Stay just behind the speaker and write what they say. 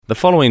The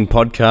following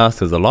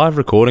podcast is a live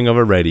recording of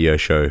a radio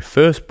show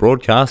first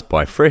broadcast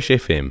by Fresh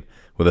FM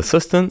with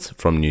assistance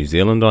from New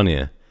Zealand On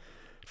Air.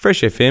 Fresh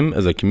FM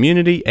is a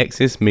community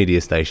access media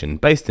station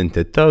based in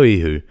Te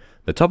Tauihu,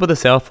 the top of the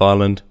South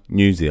Island,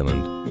 New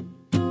Zealand.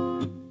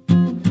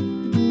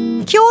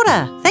 Kia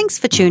ora! Thanks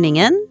for tuning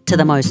in to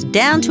the most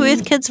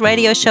down-to-earth kids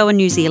radio show in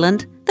New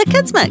Zealand, The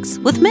Kids Mix,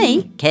 with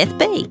me, Kath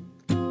B.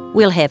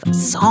 We'll have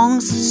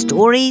songs,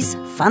 stories,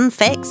 fun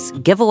facts,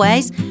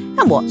 giveaways,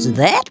 and what's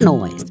that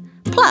noise?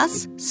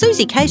 Plus,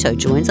 Susie Cato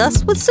joins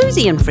us with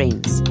Susie and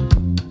Friends.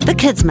 The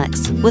Kids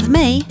Mix with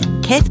me,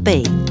 Kath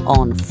B,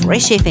 on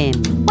Fresh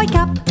FM. Wake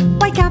up,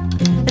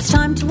 it's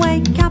time to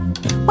wake up.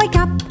 Wake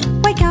up,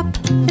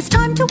 it's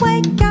time to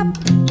wake up.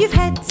 You've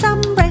had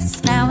some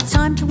rest, now it's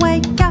time to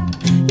wake up.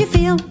 You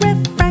feel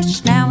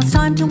refreshed, now it's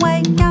time to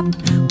wake up.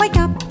 Wake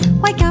up,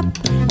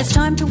 it's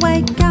time to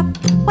wake up.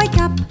 Wake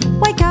up,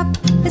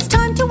 it's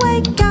time to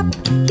wake up.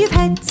 You've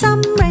had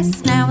some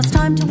rest, now it's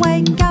time to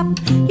wake up.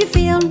 You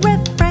feel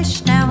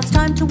refreshed, now it's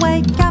time to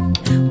wake up.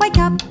 Wake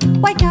up,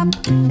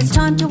 it's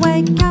time to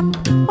wake up.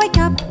 Wake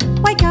up,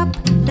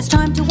 it's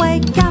time to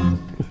wake up.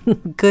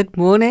 Good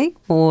morning,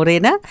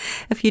 morena.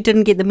 If you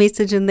didn't get the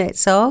message in that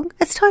song,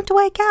 it's time to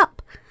wake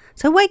up.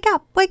 So wake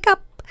up.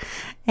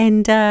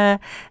 And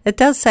it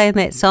does say in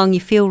that song, you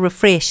feel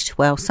refreshed.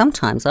 Well,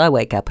 sometimes I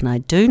wake up and I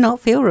do not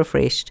feel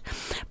refreshed.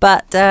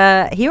 But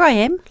here I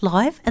am,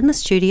 live in the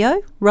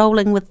studio,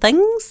 rolling with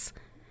things,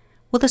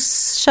 with a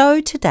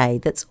show today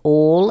that's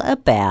all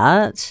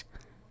about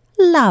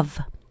love.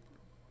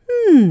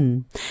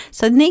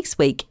 So next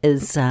week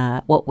is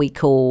what we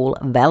call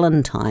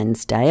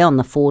Valentine's Day on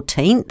the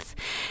 14th.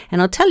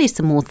 And I'll tell you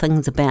some more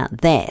things about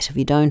that if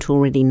you don't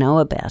already know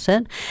about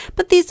it.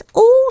 But there's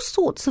all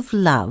sorts of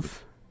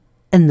love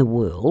in the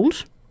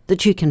world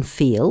that you can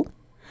feel.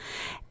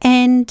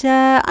 And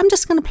I'm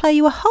just going to play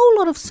you a whole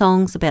lot of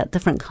songs about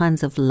different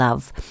kinds of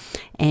love.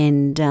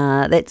 And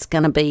that's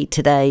going to be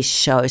today's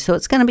show. So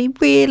it's going to be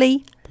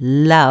really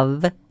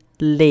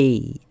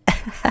lovely.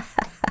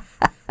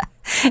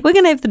 We're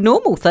going to have the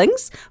normal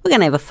things. We're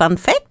going to have a fun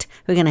fact.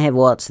 We're going to have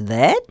what's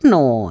that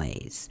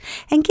noise.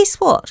 And guess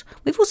what?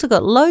 We've also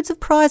got loads of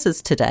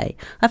prizes today.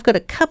 I've got a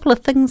couple of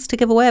things to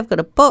give away. I've got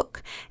a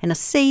book and a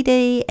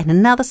CD and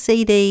another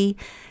CD.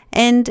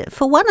 And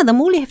for one of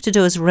them, all you have to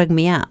do is ring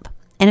me up.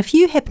 And if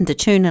you happened to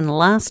tune in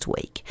last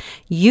week,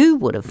 you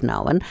would have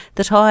known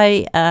that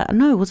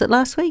was it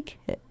last week?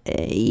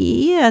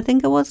 Yeah, I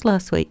think it was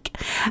last week.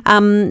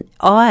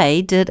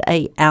 I did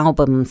an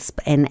album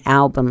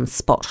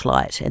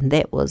spotlight, and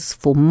that was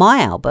for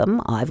my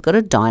album, I've Got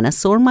a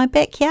Dinosaur in My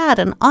Backyard,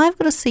 and I've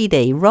got a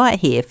CD right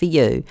here for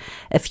you.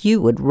 If you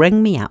would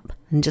ring me up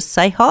and just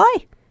say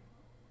hi,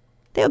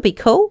 that would be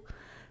cool.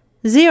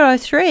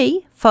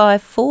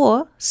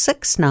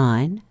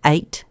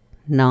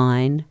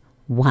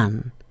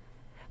 0354698991.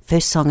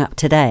 First song up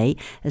today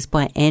is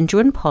by Andrew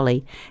and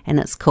Polly, and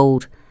it's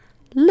called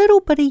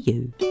Little Bit of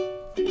You.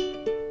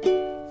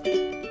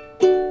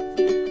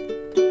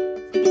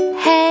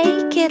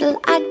 Hey kiddo,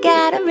 I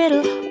got a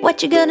riddle.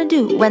 What you gonna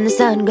do when the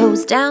sun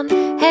goes down?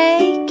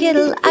 Hey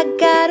kiddo, I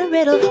got a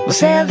riddle. We'll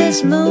sail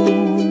this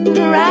moon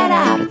right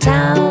out of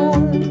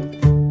town.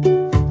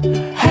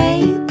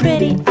 Hey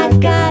pretty, I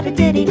got a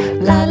ditty.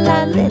 La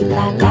la li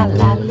la la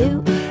la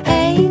loo.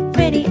 Hey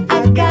pretty,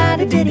 I got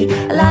a ditty.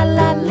 La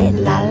la li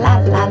la la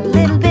la.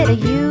 Little bit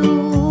of you,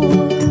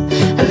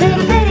 a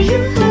little bit of you.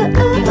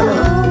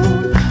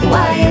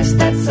 Why yes,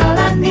 that's all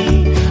I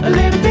need. A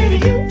little bit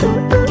of you.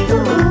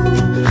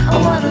 I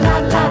want a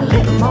lot,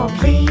 little more,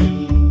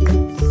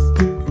 please.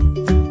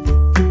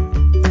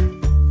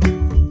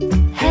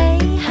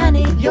 Hey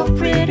honey, you're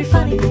pretty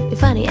funny. You're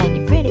funny and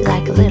you're pretty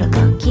like a little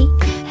monkey.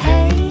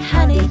 Hey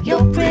honey,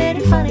 you're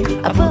pretty funny.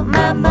 I put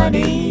my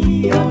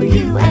money on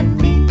you and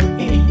me.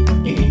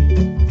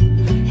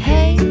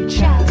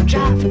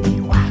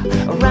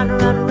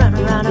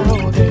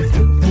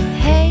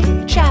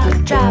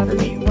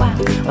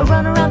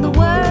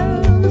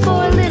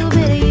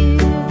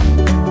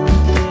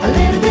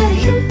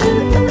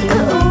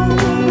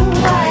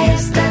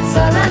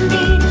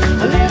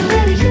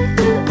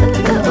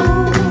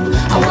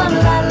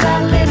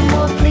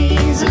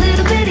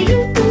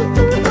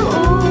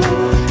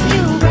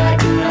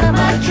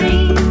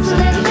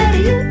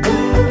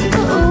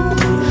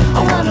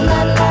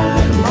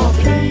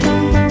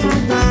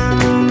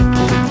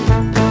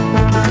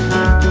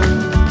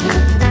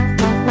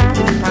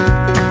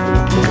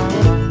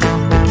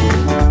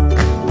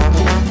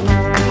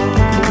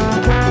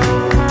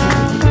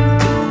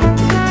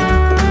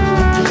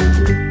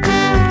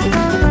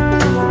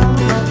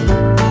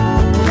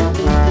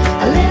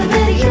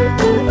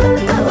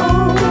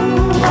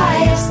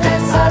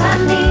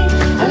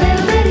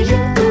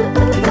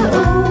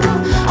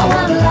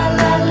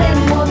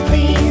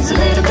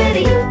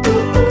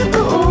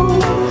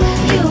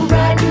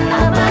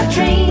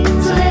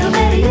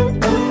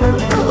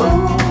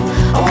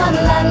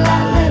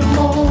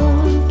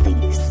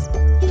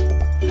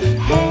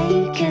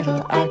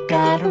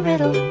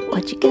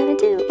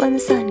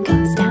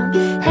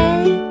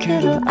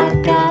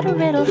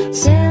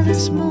 Sail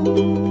this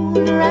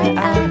moon right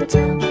out of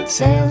town.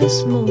 Sail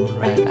this moon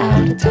right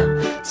out of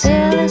town.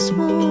 Sail this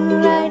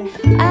moon right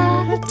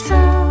out of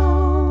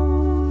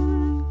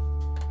town.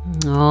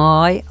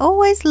 I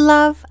always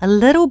love a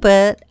little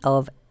bit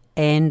of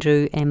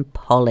Andrew and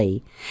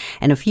Polly.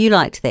 And if you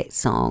liked that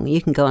song,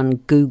 you can go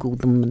and Google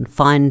them and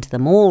find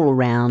them all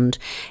around.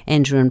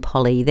 Andrew and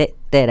Polly,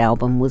 that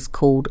album is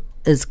called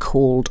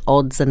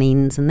Odds and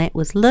Ends, and that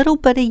was Little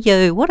Bit of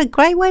You. What a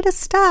great way to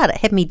start. It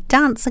had me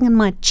dancing in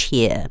my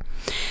chair.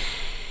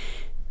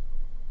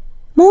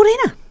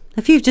 Morena,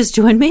 if you've just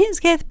joined me,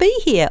 it's Kath B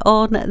here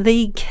on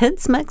the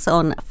Kids Mix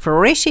on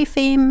Fresh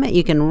FM.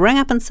 You can ring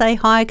up and say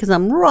hi because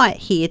I'm right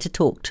here to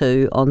talk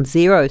to on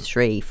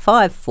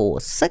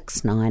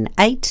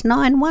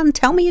 0354698991.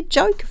 Tell me a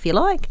joke if you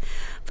like.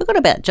 Forgot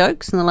about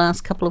jokes in the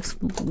last couple of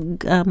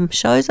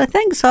shows, I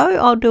think, so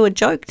I'll do a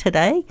joke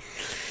today.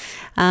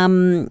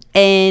 And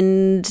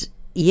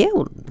yeah,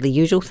 well, the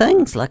usual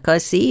things, like I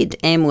said,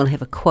 and we'll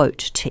have a quote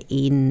to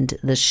end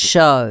the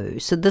show.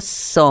 So this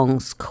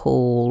song's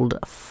called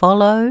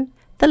Follow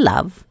the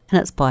Love, and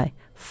it's by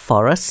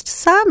Forest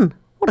Sun.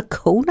 What a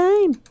cool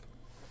name.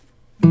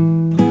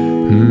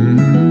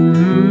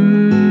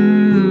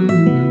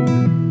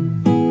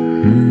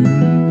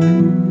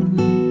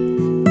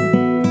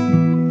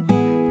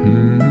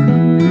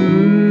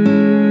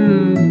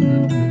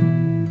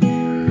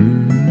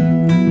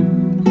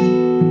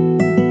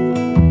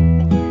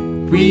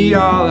 We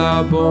all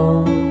are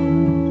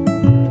born,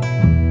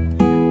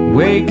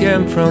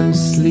 waking from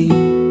sleep,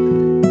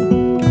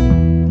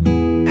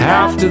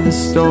 after the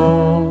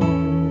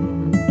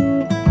storm,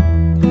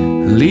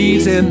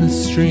 leaves in the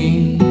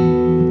stream.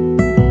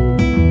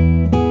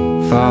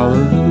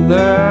 Follow the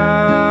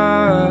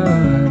love,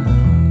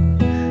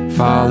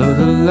 follow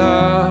the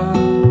love,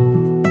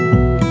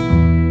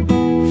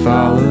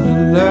 follow the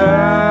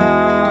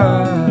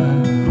love,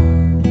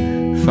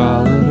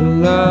 follow the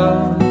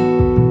love.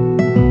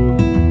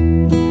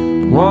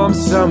 Warm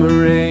summer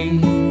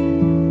rain,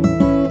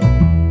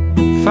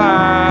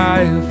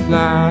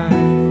 fireflies,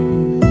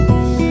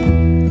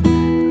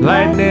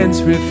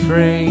 lightning's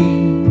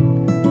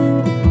refrain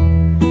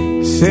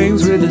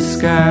sings with the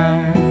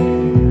sky.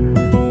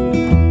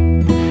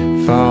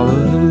 Follow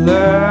the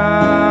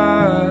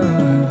love,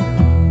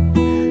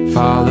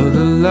 follow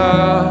the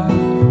love,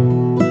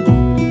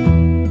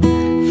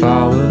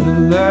 follow the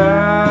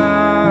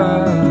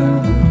love,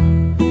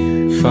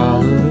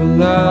 follow the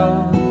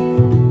love.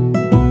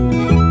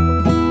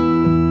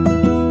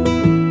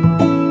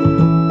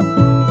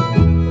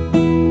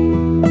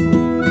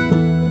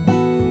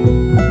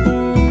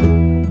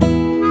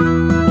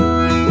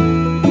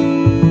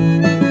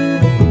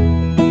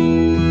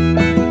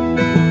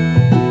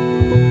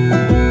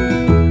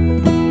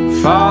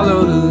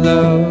 Follow the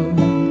love,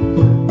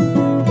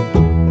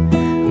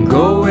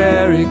 go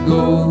where it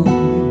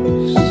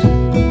goes.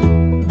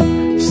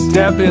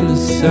 Step in the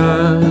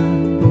sun,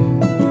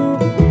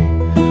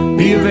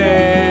 be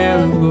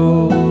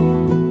available.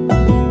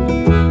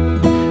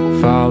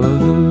 Follow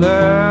the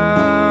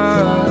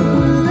love,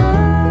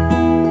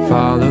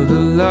 follow the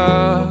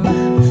love,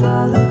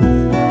 follow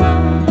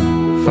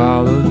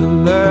the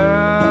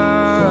love,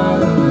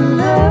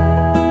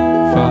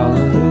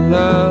 follow the love, follow the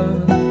love.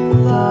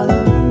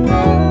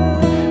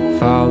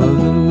 Follow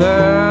the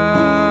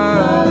love,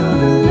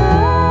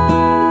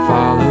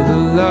 follow the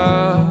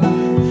love,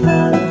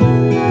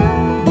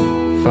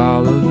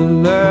 follow the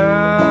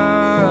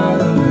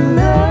love,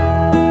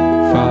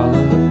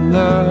 follow the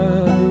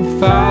love,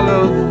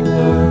 follow the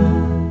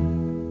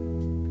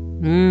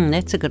love.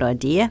 That's a good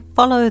idea.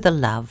 Follow the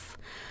love.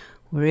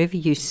 Wherever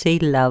you see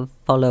love,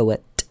 follow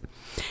it.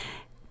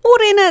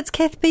 Morena, it's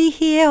Kath B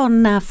here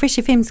on Fresh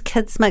FM's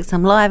Kids Mix.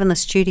 I'm live in the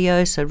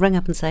studio, so ring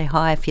up and say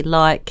hi if you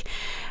like.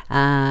 Do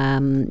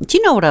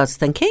you know what I was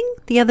thinking?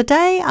 The other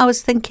day I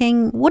was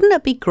thinking, wouldn't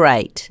it be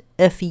great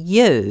if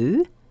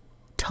you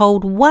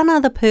told one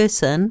other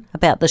person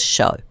about this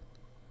show?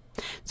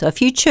 So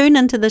if you tune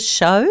into this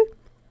show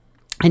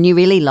and you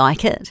really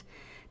like it,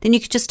 then you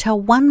could just tell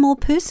one more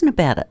person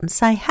about it and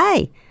say,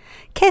 hey,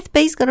 Kath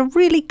B's got a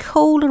really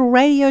cool little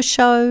radio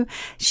show.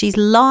 She's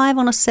live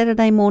on a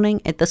Saturday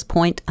morning. At this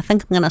point, I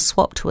think I'm going to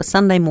swap to a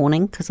Sunday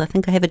morning because I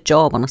think I have a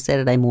job on a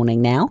Saturday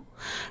morning now,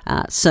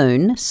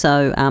 soon.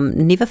 So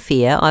never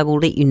fear, I will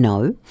let you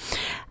know.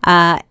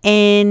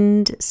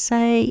 And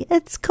say,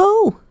 it's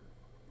cool.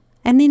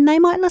 And then they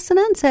might listen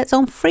in. So it's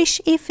on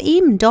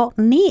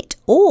freshfm.net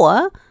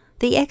or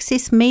the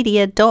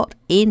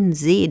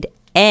accessmedia.nz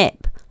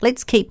app.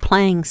 Let's keep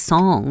playing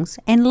songs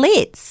and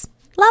let's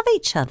love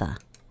each other.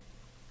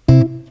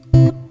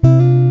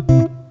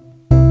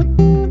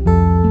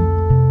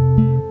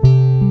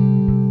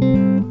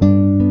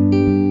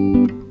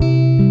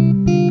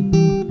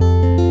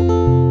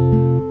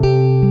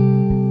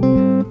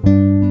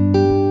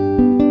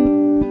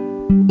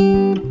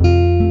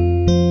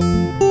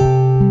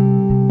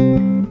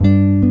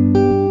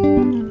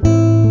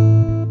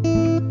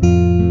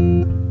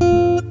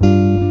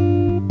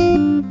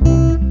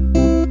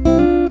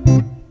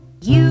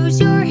 Use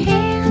your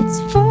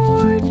hands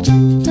for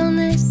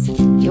gentleness.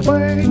 your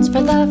words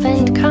for love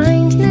and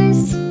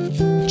kindness.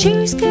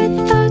 Choose good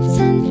thoughts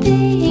and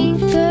think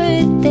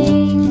good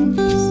things.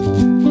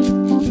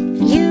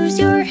 Use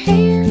your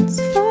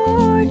hands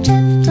for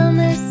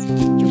gentleness,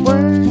 your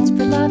words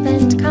for love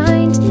and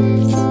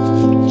kindness.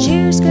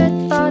 Choose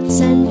good thoughts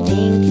and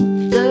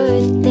think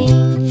good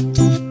things.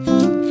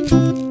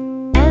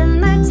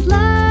 And let's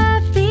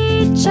love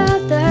each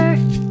other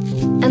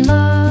and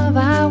love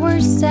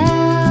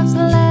ourselves.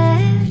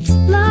 Let's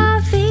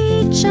love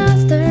each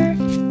other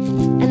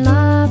and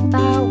love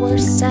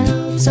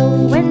ourselves. So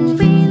when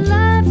we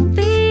love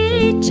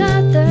each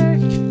other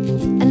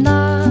and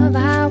love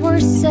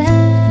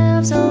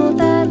ourselves, oh,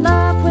 that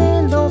love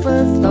will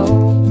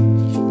overflow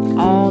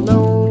all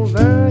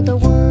over the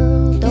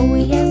world. Oh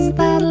yes,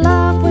 that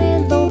love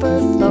will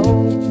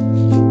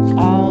overflow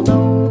all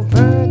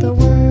over the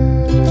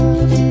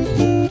world.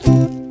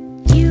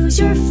 Use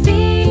your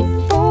feet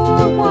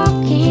for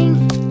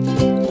walking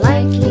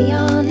lightly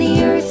on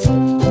the earth,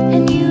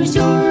 and use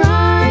your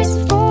eyes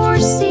for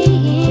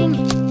seeing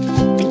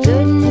the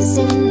goodness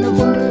in the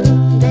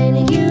world,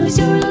 and use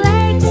your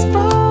legs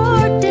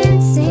for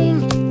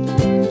dancing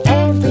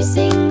every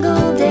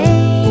single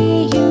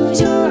day. Use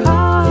your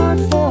heart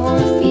for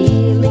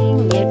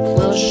feeling, it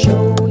will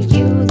show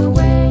you the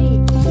way.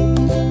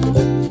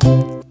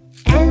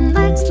 And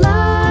let's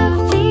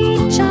love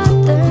each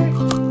other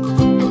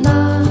and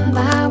love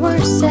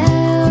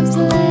ourselves.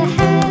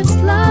 Let's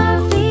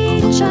love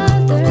each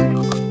other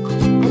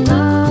and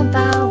love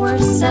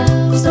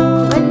ourselves.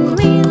 So when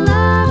we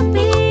love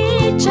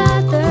each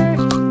other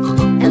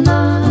and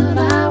love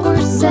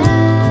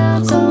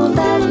ourselves, oh,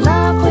 that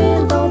love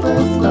will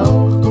overflow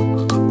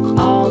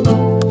all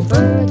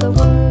over the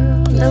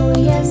world. Oh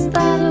yes,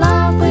 that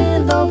love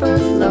will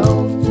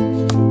overflow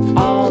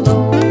all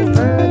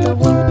over the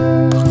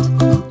world.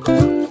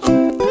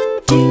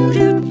 Do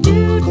do do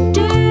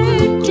do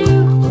do.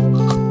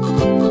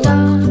 Da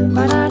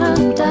ba da da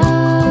da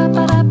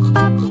ba da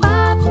ba ba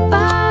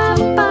ba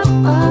ba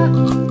ba.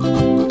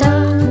 Da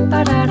ba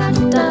da da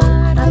da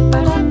da ba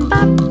da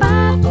ba ba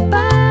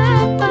ba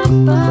ba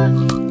ba.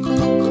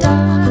 Da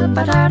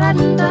ba da da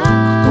da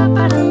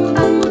ba da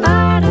ba ba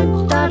da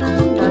da da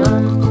da.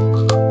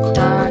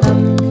 Da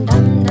dum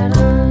dum da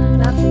da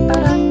da ba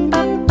da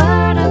ba ba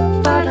da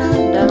ba da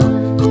da.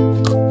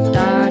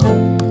 Da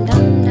dum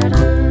dum da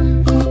da.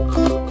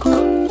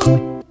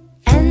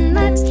 And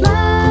let's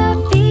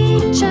love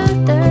each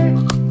other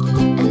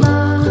and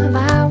love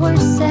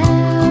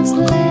ourselves.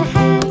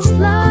 Let's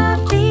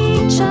love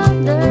each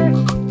other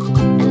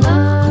and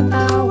love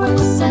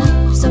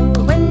ourselves. So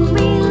when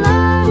we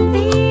love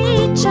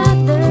each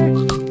other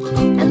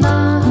and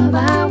love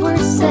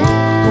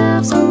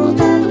ourselves, oh,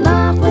 that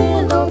love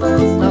will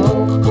overflow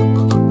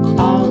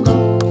all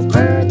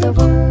over the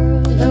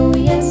world. Oh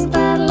yes,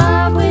 that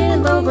love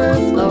will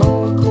overflow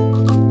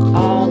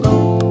all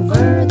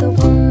over the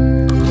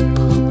world.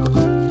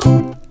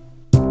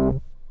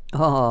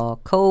 Oh,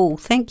 cool.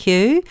 Thank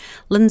you,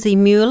 Lindsay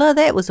Mueller.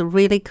 That was a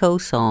really cool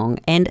song.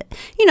 And,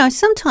 you know,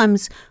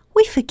 sometimes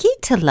we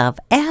forget to love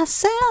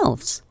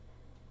ourselves.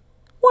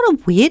 What a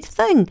weird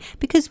thing,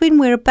 because when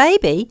we're a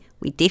baby,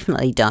 we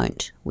definitely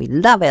don't. We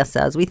love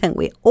ourselves. We think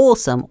we're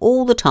awesome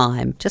all the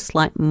time, just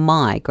like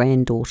my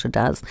granddaughter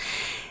does.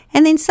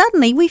 And then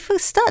suddenly we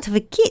start to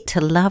forget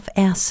to love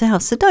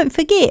ourselves. So don't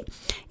forget,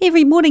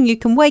 every morning you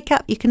can wake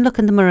up, you can look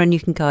in the mirror and you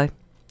can go,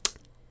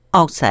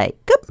 I'll say,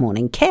 good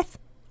morning, Kath.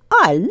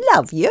 I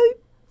love you.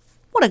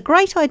 What a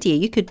great idea.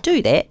 You could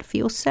do that for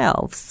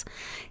yourselves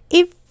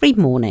every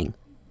morning.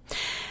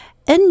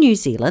 In New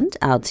Zealand,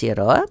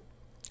 Aotearoa,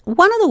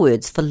 one of the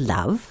words for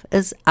love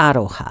is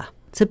aroha.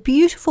 It's a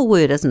beautiful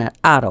word, isn't it?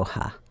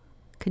 Aroha.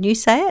 Can you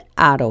say it?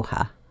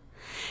 Aroha.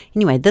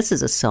 Anyway, this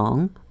is a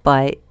song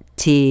by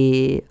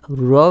Te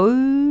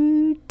Rautini,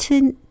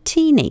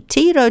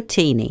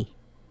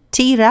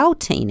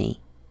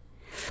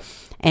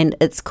 and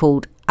it's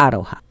called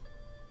Aroha.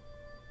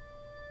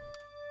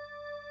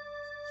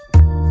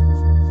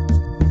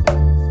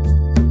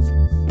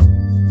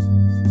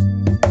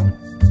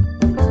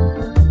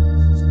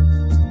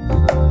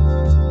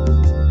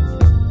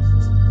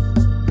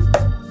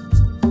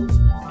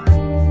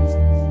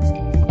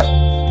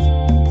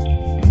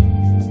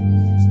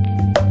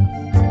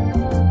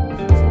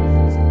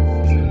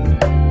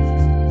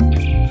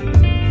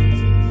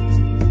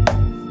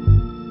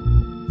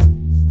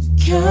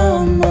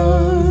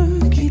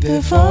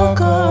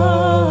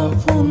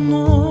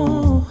 whakapono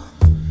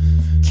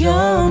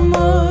kia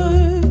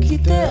mau ki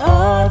te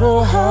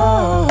aroha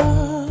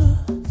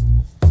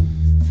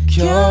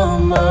kia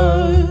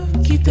mau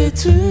ki te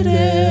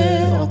ture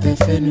o te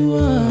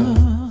whenua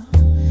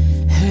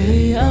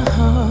hei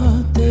aha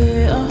te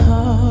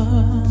aha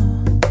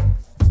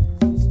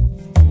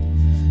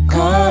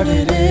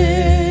karere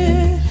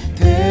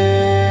te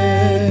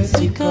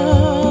tika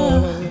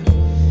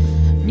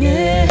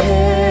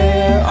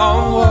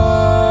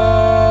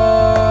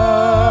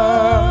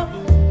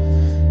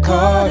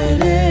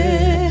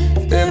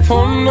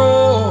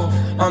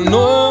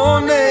no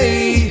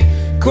nei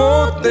ko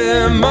te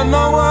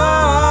manawa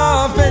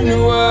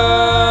whenua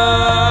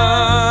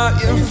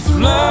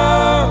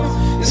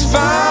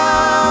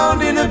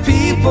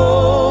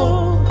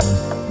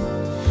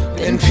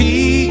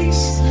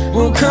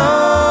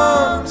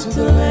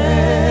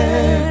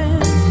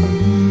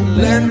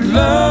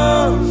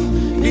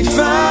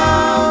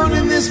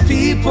this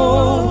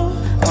people.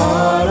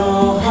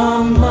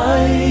 Aroha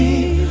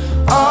mai,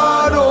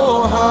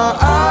 aroha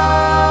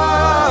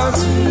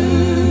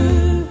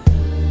atu.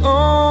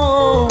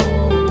 Oh.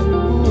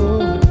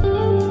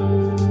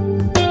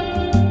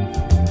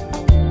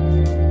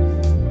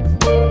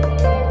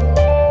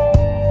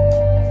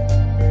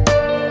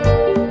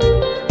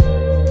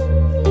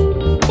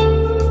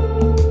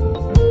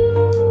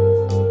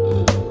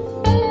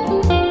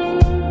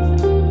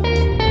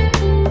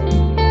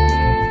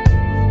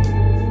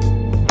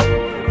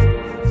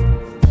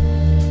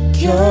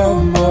 Kia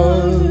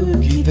mau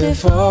ki te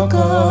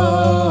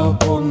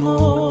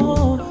whakapono,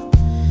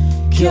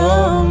 kia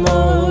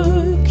mau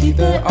ki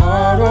te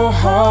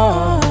aroha,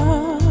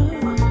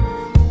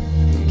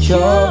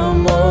 kia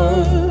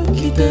mau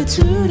ki te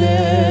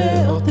ture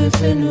o te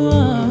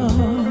whenua.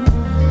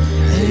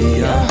 Hei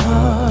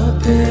aha,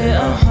 te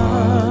aha.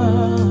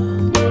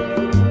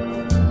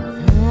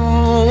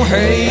 Oh,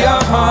 hei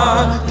aha,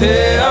 te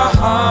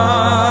aha.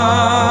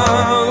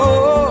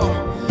 Oh,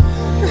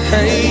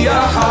 hei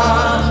aha.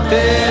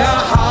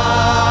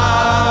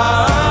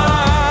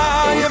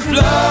 If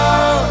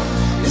love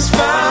is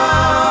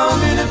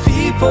found in a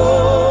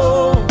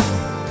people,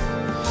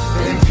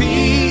 then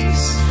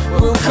peace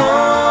will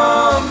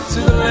come to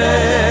the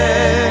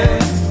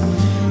land.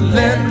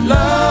 Let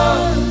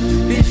love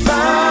be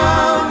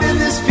found in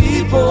this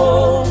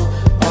people.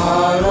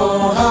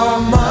 Aroha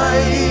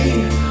mai,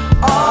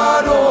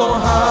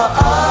 aroha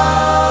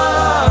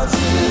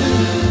atu.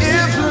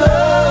 If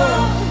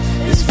love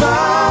is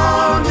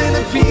found in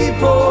the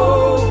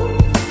people,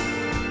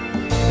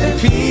 then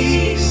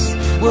peace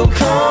will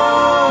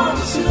come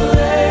to the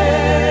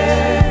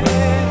land.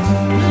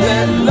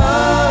 Let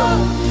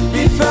love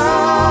be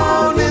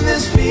found in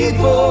this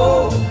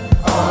people.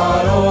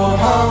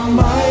 Aroha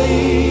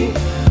mai,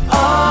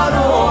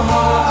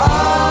 aroha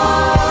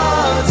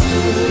atu.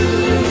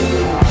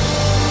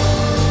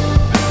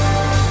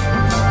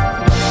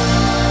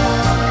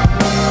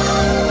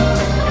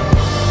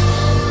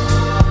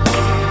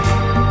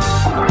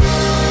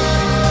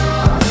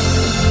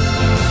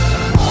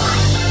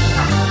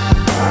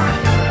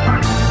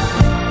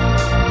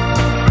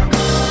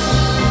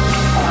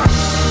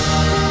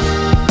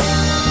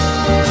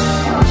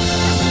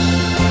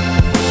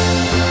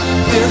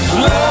 If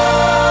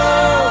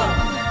love,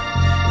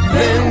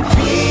 then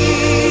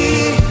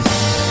peace.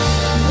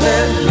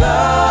 Let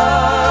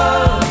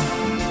love,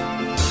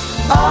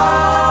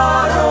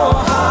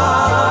 aroha.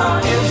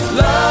 If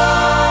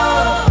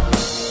love,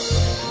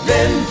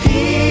 then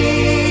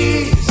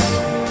peace.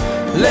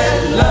 Let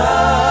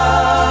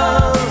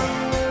love,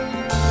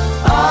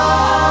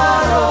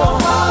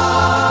 aroha.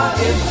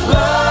 If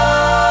love.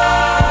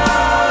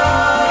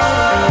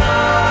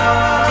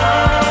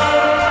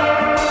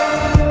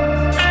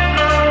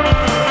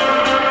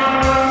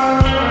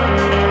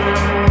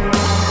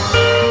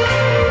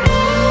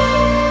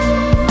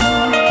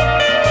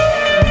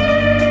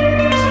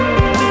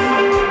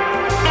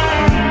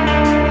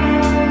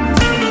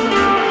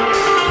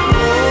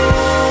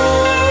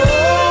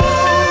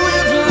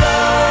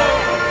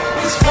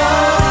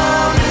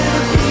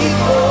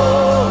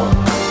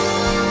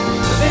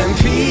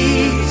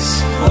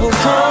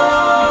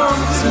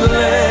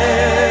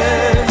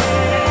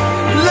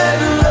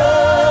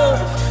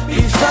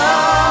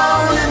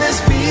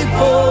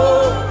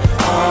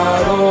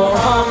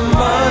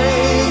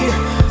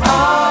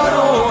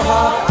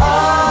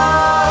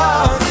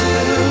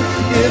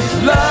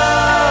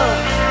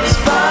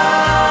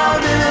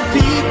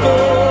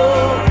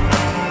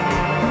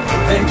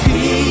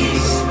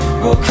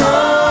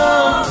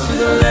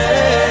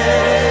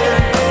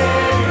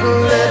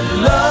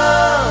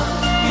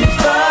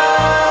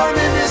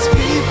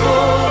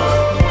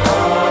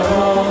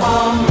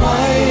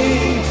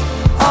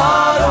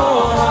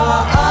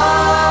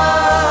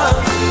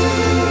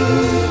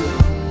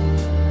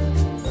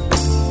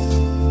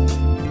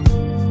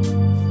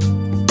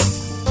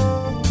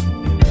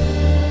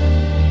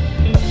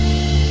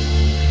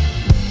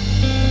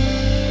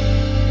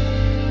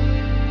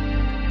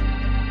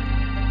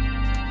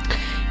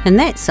 And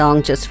that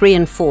song just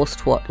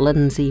reinforced what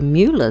Lindsay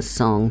Mueller's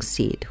song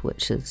said,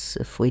 which is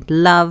if we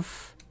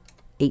love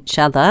each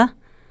other,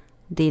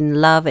 then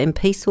love and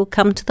peace will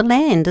come to the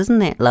land. Isn't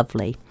that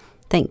lovely?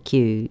 Thank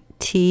you,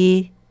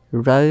 Te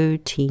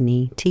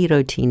Rotini,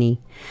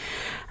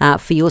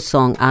 for your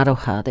song,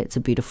 Aroha. That's a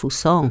beautiful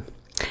song.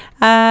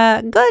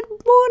 Good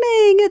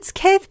morning, it's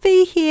Kath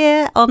B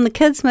here on the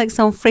Kids Mix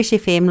on Fresh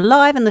FM,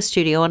 live in the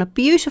studio on a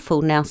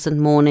beautiful Nelson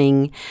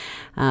morning.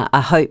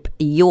 I hope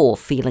you're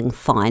feeling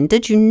fine.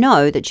 Did you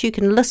know that you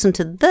can listen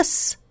to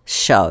this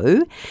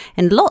show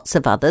and lots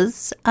of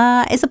others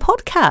as a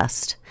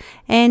podcast?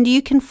 And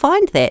you can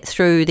find that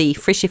through the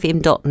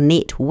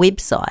freshfm.net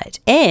website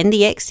and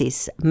the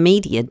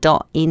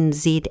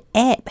accessmedia.nz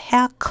app.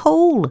 How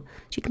cool!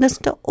 You can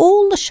listen to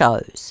all the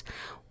shows.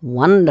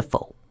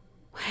 Wonderful.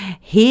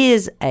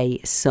 Here's a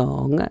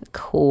song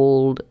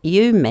called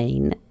You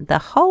Mean the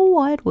Whole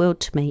Wide World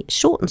to Me.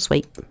 Short and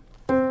sweet.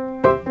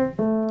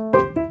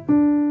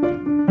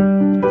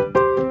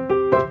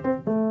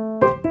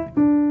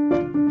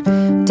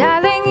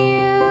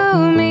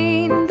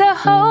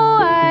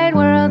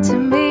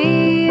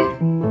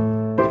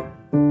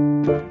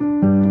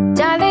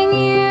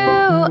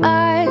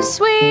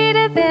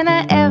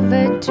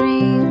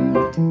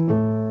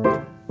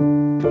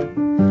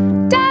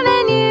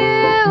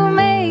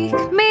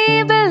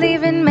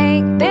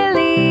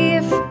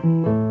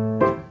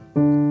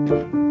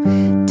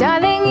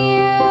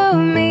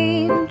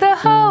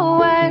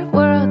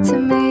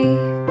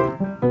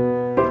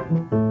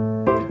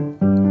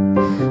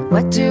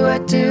 What do I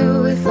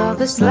do with all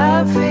this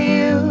love for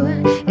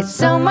you? It's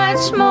so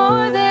much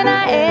more than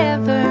I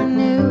ever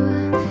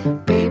knew.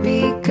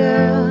 Baby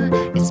girl,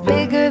 it's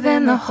bigger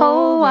than the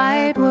whole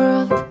wide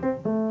world.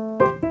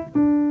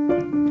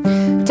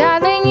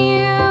 Darling,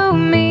 you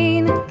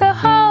mean the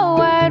whole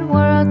wide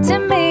world to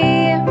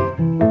me.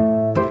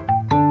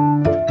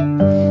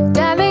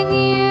 Darling,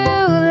 you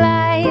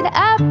light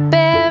up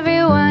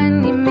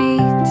everyone you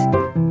meet.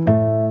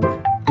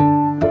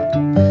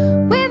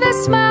 With a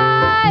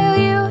smile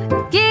you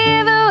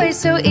give away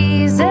so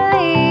easily.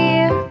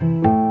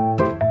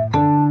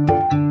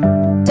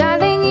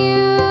 Darling,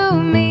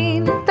 you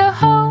mean the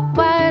whole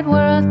wide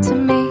world to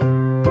me.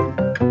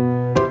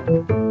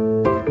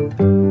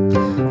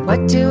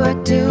 What do I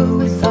do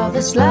with all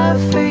this love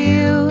for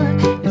you?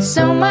 It's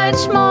so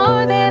much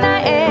more than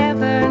I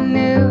ever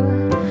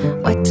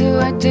knew. What do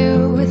I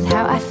do with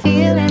how I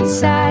feel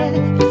inside?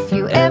 If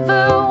you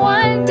ever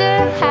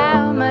wonder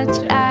how much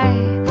I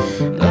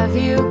love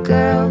you,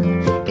 girl,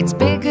 it's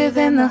bigger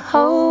than the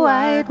whole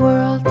wide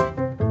world.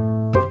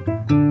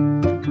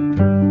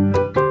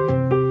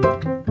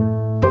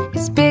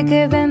 It's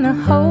bigger than the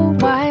whole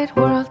wide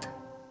world.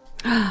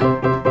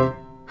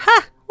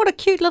 Ha! What a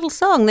cute little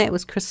song. That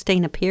was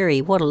Christina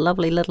Perri. What a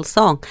lovely little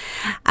song.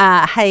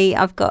 Hey,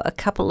 I've got a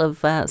couple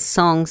of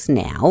songs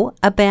now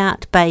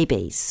about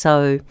babies.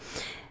 So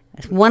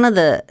one of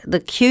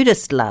the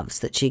cutest loves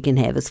that you can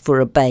have is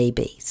for a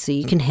baby. So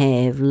you can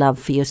have love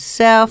for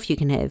yourself. You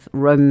can have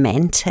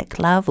romantic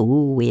love,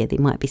 where there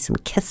might be some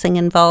kissing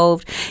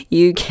involved.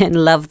 You can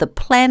love the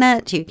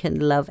planet. You can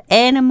love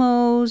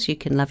animals. You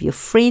can love your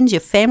friends,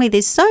 your family.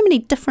 There's so many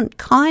different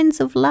kinds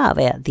of love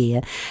out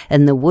there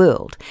in the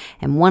world.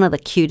 And one of the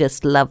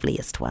cutest,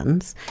 loveliest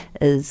ones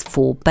is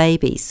for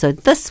babies. So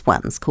this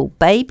one's called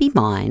Baby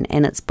Mine,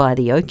 and it's by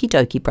the Okie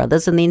Dokie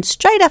Brothers. And then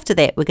straight after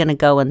that, we're going to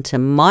go into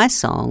my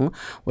song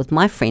with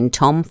my friend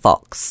Tom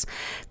Fox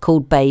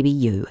called Baby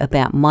You,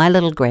 about my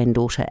little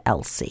granddaughter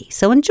Elsie.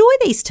 So enjoy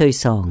these two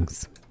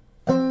songs.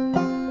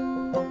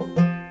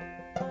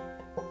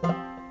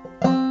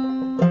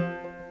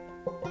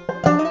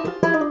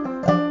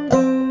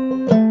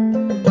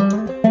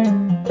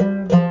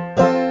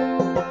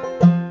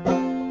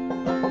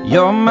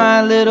 You're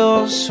my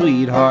little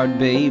sweetheart,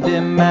 baby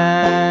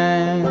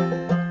mine.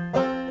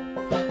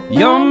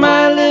 You're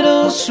my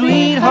little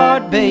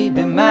sweetheart,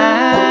 baby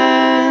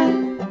mine.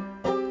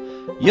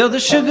 You're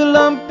the sugar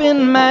lump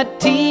in my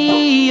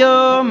tea.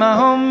 You're my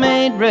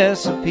homemade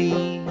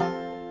recipe.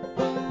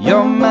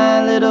 You're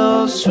my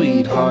little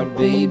sweetheart,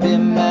 baby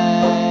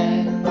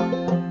mine.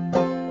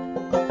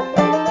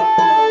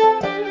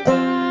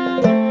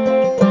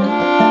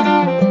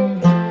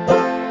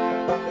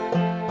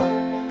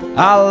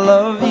 I'll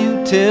love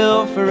you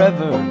till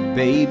forever,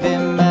 baby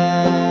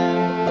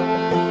mine.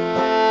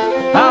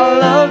 I'll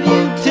love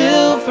you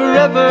till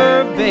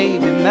forever,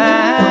 baby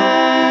mine.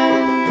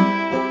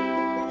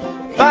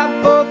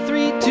 5, 4,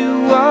 3,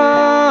 2,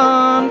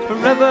 1,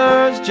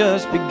 forever's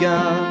just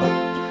begun.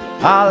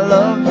 I'll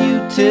love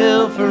you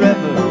till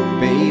forever,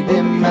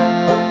 baby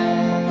mine.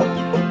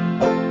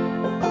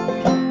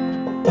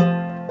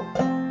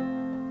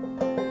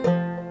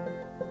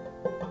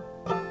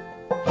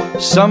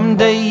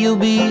 Someday you'll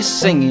be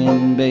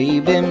singing,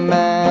 baby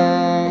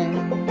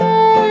mine.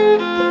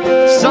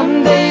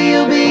 Someday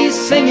you'll be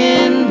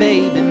singing,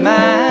 baby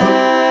mine.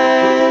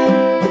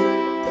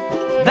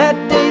 That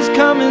day's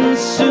coming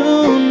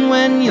soon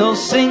when you'll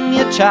sing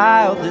your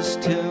child this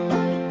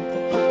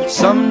tune.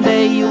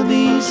 Someday you'll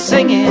be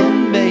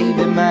singing,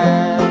 baby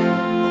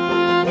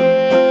mine.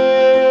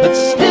 But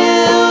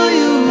still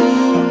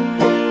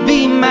you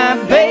be my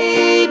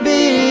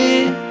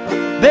baby,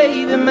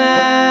 baby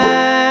mine.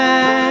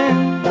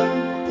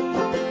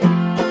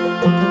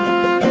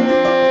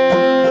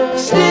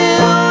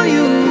 Still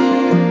you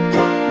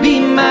be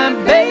my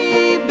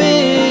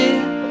baby,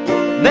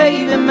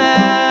 baby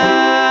mine.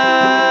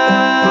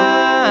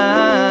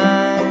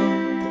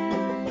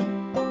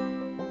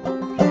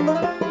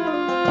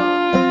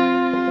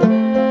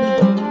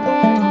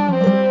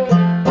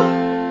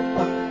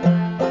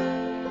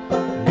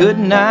 Good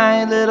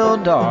night, little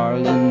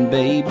darling,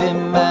 baby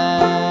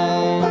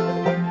mine.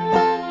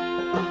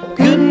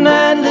 Good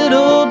night,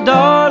 little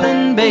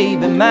darling,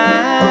 baby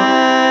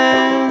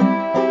mine.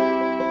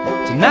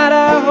 Tonight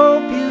I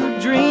hope you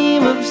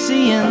dream of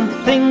seeing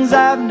things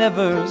I've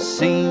never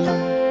seen.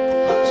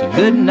 So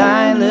good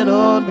night,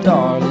 little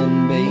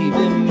darling,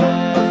 baby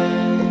mine.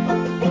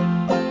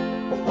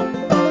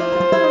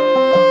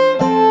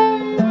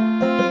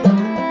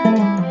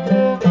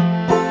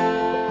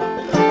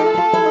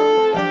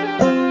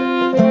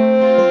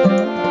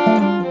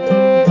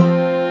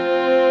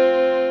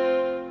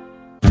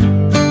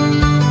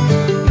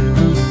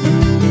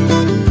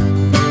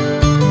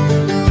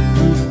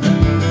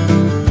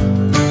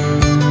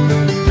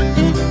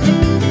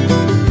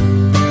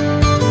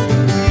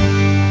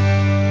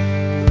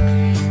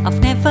 I've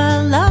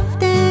never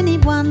loved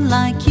anyone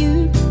like you.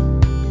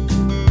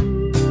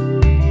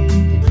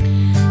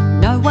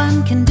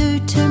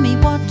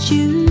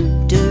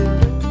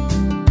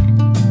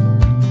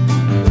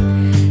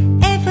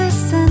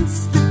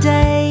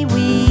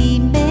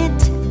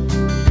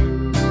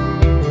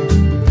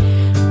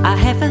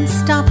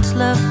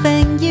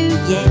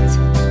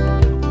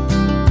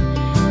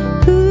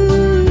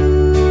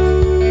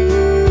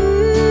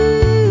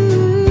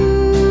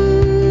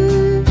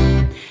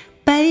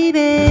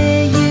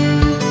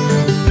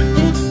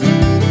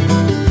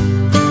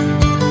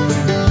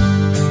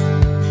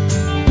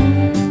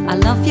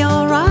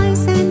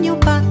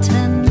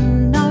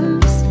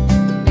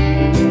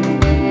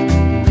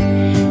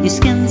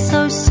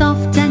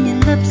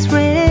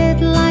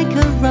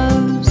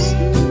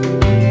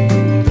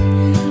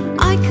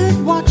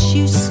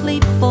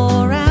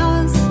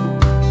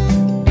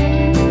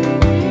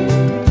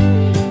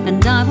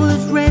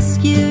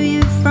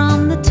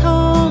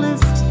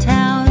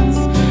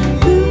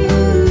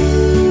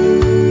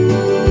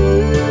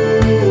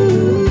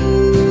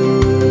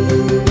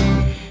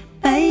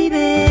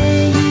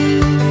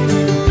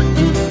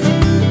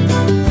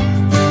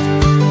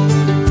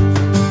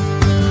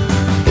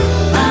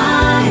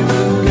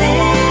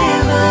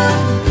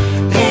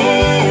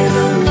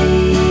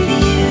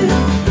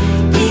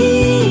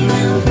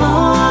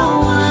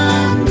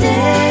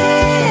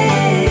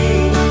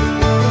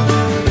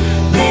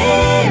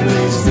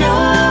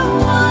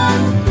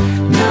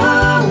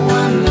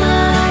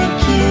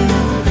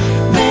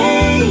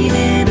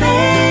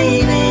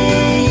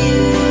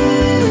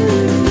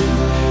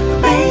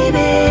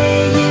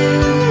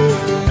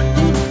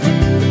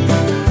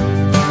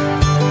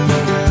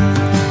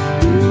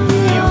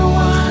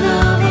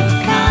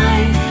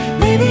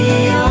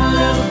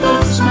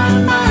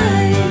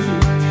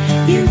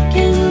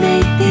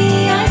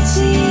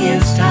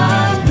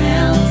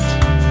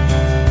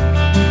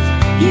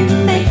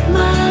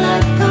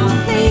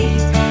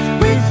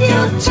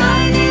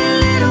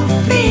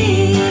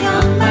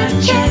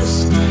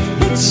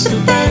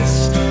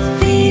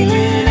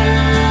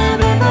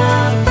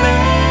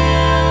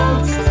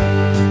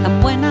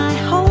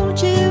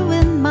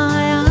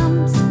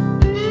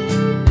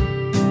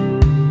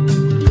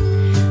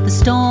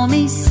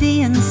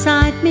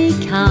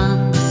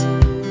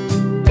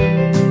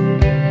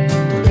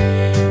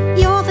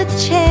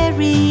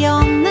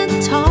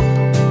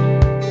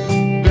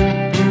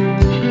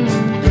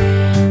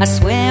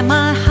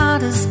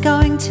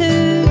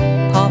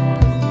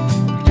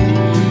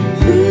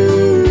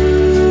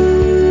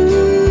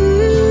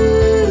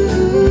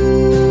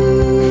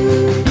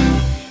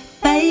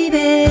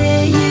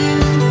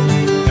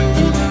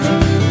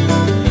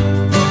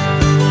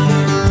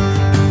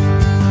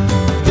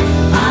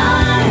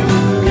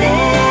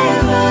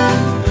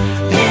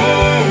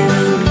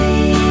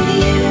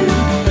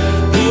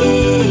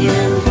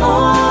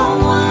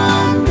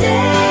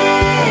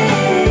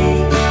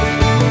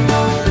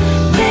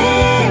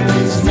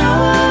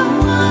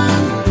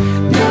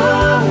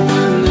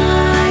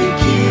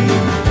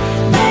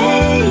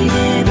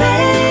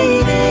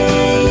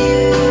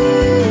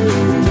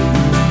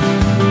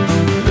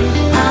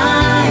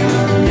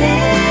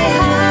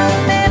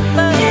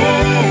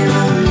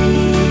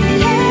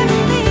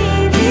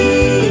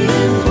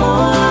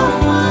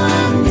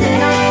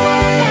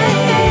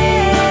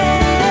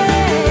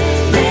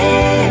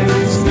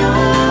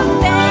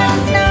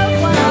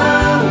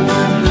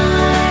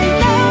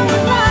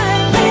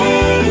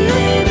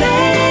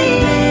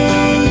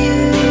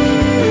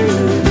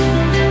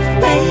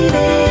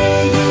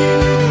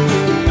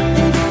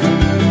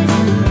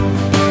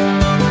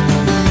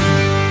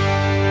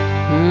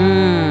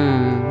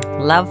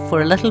 love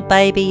for a little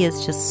baby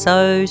is just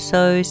so,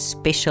 so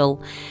special.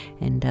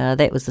 And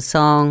that was the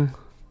song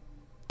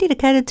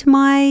dedicated to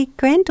my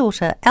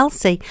granddaughter,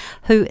 Elsie,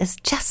 who is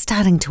just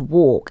starting to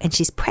walk and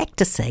she's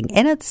practicing.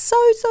 And it's so,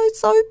 so,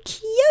 so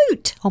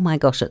cute. Oh my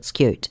gosh, it's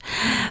cute.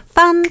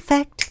 Fun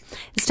fact.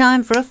 It's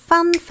time for a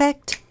fun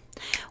fact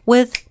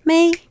with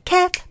me,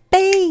 Kath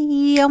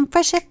B, on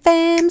Fresh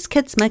FM's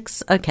Kids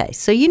Mix. Okay,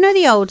 so you know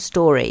the old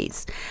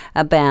stories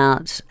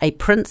about a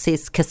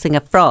princess kissing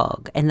a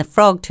frog and the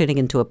frog turning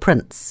into a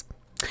prince.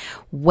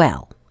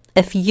 Well,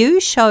 if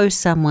you show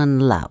someone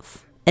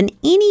love in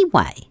any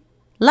way,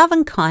 love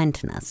and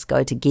kindness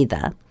go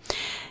together,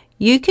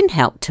 you can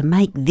help to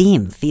make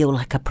them feel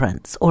like a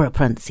prince or a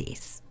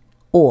princess,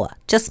 or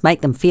just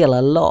make them feel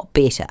a lot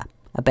better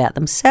about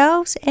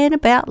themselves and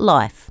about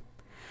life.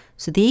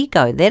 So there you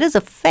go. That is a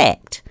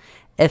fact.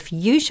 If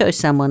you show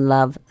someone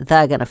love,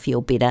 they're going to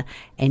feel better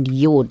and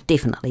you're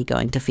definitely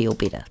going to feel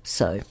better.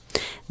 So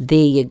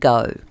there you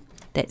go.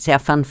 That's our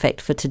fun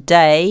fact for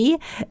today.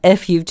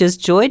 If you've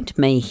just joined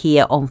me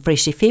here on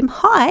Fresh FM,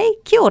 hi,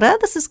 kia ora,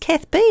 this is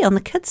Kath B on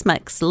the Kids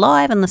Mix,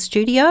 live in the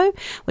studio,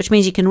 which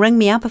means you can ring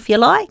me up if you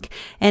like.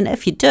 And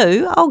if you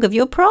do, I'll give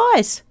you a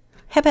prize.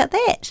 How about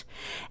that?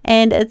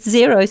 And it's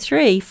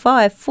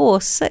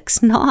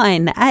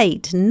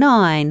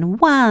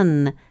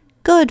 0354698991.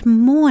 Good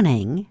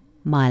morning,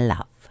 my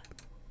love.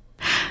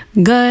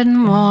 Good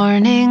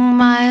morning,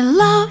 my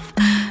love.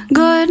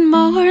 Good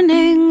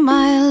morning,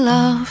 my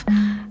love.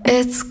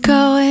 It's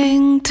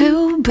going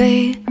to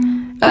be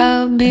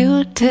a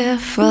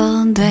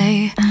beautiful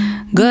day.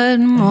 Good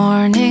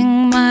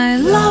morning, my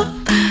love.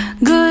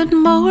 Good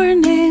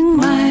morning,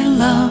 my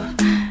love.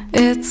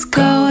 It's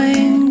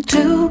going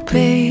to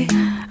be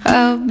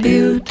a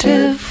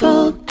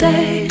beautiful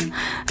day.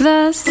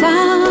 The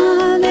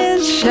sun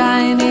is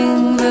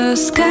shining, the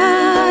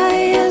sky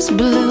is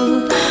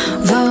blue.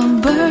 The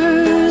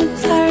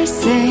birds are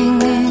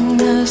singing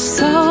a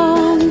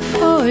song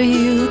for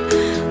you.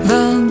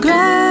 The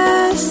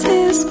grass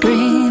is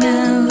green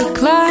and the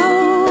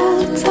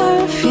clouds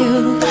are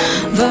few.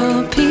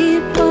 The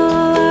people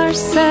are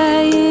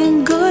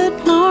saying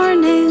good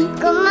morning.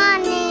 Good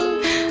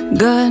morning.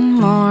 Good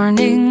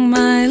morning,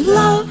 my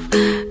love.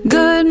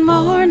 Good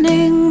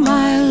morning,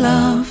 my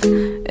love.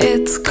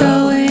 It's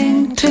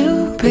going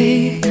to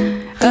be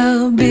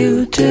a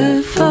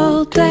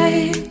beautiful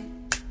day.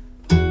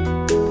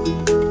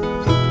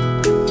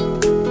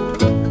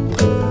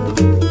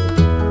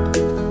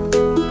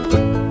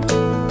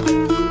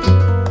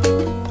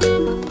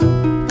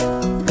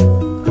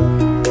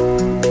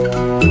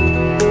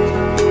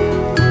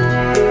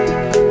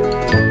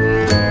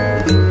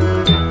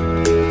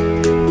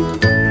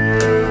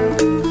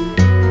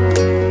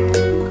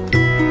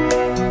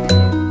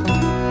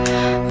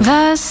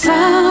 The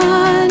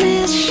sun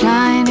is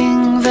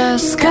shining, the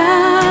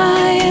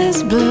sky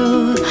is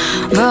blue.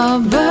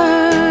 The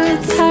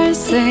birds are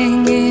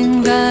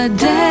singing, the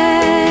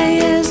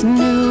day is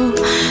new.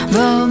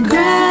 The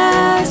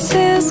grass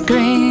is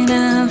green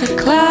and the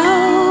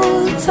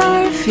clouds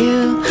are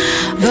few.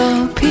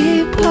 The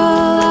people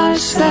are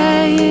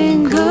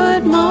saying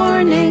good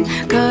morning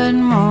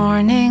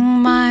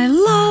my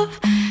love.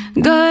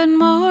 Good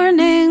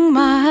morning,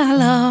 my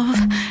love.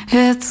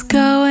 It's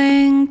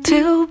going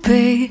to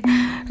be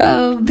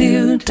a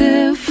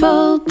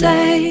beautiful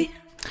day.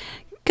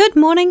 Good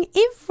morning,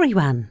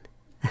 everyone.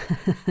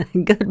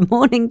 Good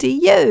morning to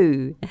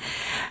you.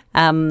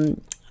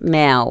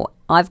 Now,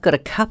 I've got a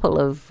couple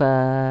of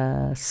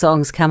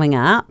songs coming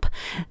up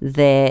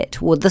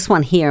that, well, this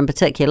one here in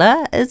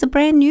particular is a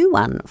brand new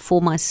one for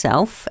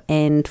myself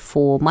and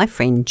for my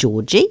friend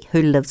Georgie,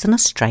 who lives in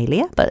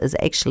Australia but is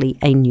actually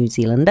a New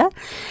Zealander.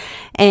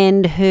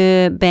 And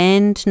her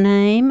band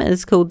name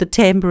is called The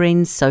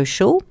Tambourine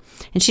Social.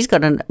 And she's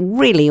got a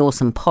really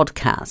awesome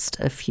podcast.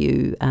 If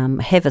you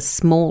have a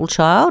small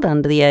child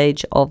under the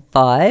age of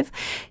 5,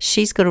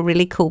 she's got a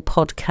really cool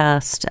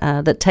podcast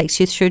that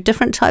takes you through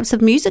different types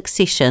of music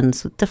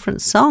sessions with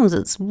different songs.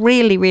 It's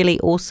really, really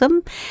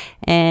awesome.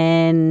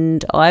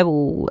 And I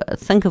will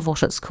think of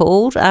what it's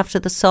called after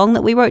the song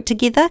that we wrote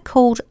together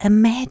called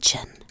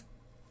Imagine.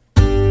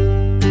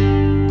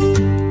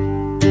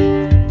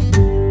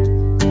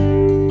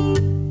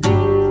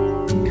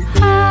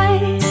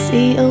 I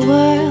see a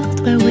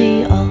world where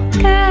we all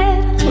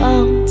get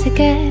along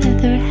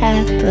together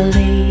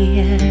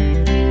happily.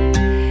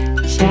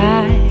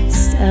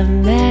 Just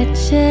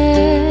imagine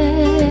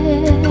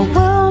A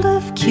world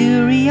of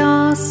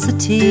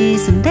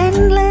curiosities and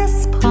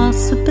endless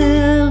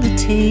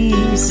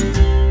possibilities.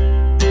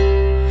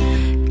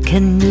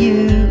 Can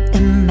you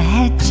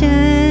imagine?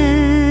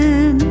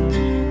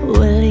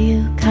 Will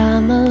you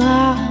come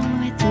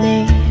along with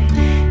me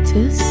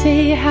to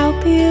see how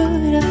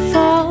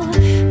beautiful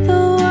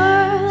the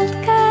world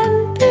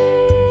can be?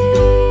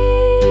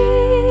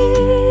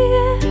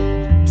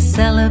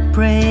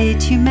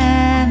 Celebrate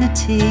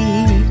humanity,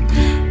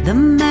 the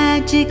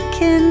magic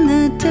in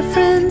the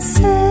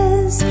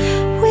differences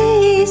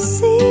we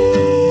see.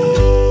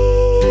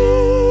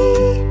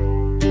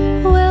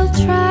 We'll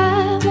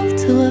travel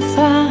to a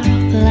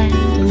far-off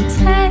land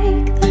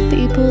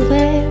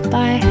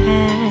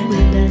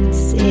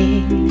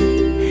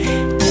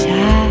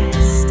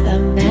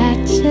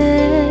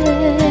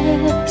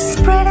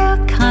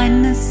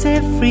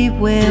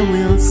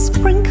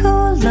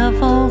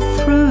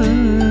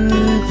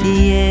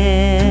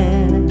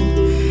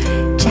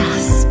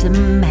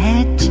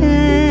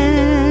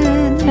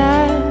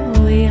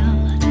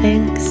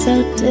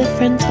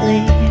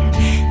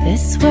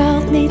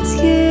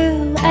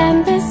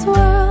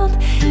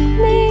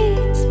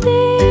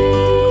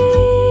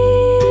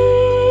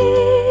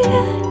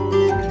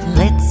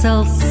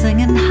we'll sing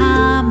in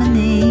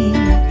harmony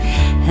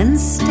and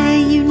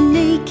stay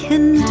unique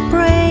and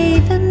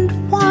brave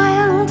and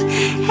wild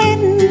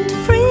and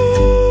free.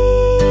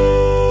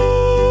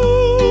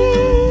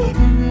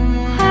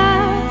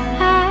 Our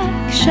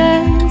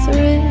actions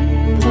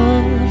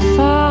ripple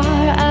far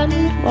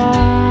and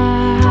wide.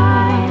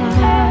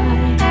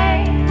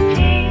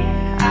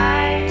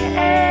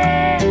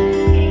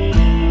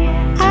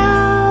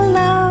 Our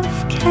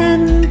love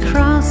can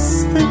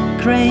cross the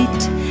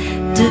great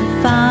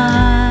divide.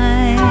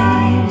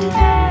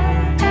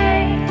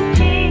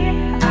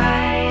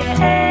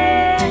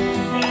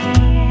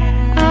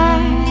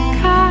 Our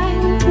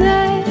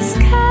kindness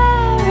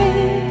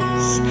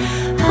carries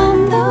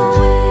on the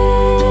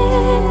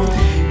wind.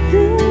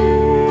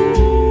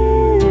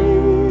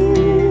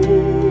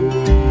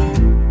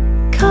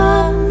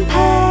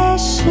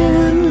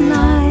 Compassion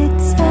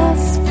lights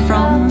us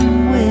from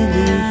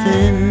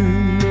within.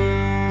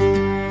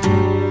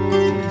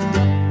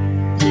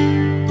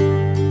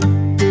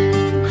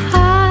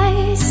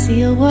 I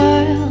see a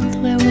world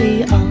where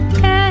we all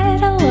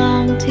get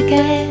along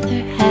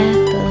together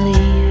happily.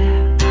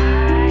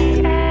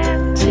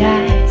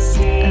 Just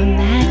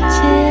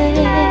imagine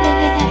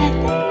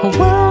A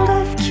world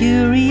of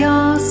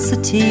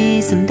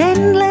curiosities and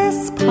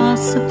endless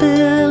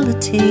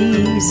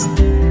possibilities.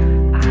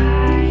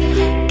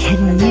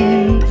 Can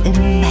you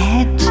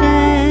imagine?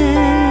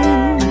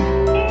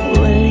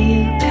 Will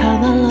you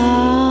come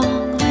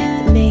along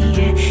with me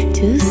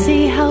to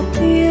see how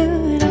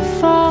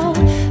beautiful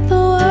the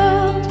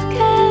world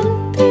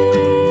can be?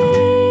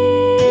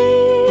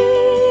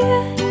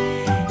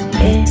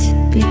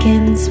 It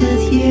begins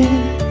with you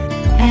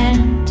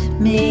and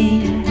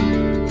me.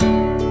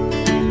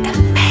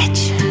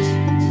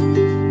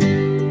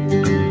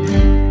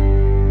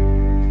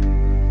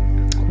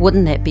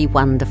 Wouldn't that be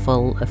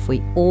wonderful if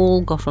we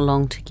all got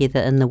along together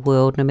in the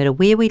world, no matter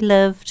where we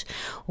lived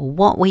or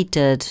what we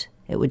did?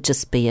 It would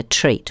just be a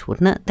treat,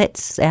 wouldn't it?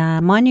 That's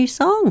my new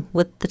song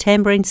with the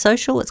Tambourine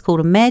Social. It's called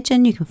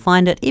Imagine. You can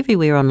find it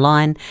everywhere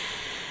online.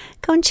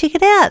 Go and check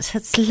it out.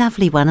 It's a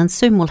lovely one, and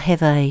soon we'll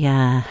have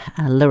a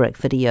lyric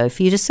video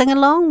for you to sing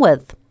along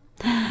with.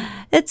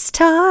 It's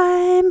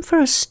time for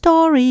a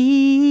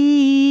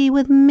story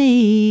with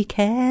me,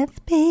 Kath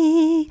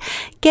B.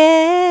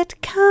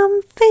 Get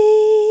comfy.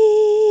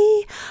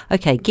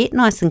 Okay, get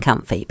nice and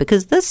comfy,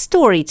 because this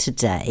story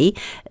today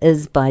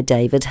is by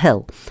David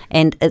Hill,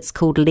 and it's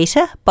called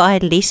Letter by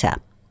Letter.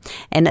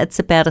 And it's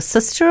about a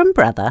sister and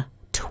brother,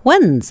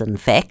 twins in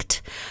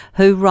fact,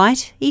 who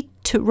write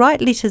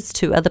letters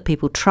to other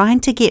people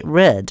trying to get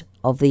rid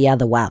of the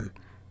other one.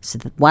 So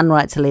the one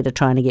writes a letter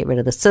trying to get rid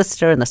of the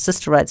sister, and the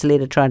sister writes a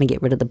letter trying to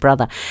get rid of the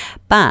brother.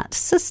 But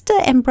sister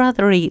and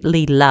brotherly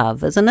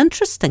love is an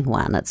interesting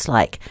one. It's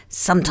like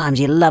sometimes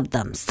you love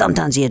them,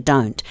 sometimes you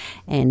don't.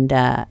 And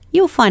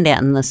you'll find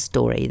out in this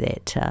story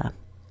that,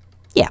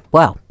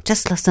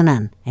 just listen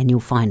in and you'll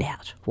find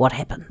out what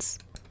happens.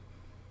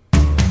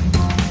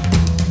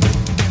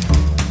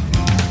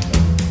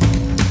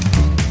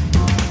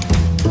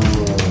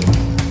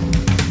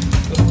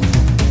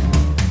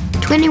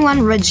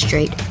 21 Ridge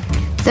Street,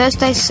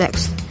 Thursday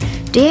 6th.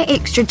 Dear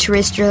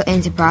Extraterrestrial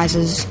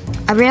Enterprises,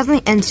 I read on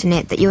the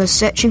internet that you are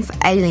searching for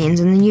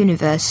aliens in the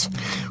universe.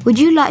 Would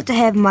you like to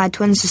have my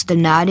twin sister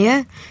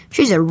Nadia?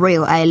 She's a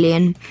real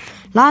alien.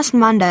 Last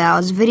Monday I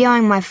was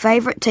videoing my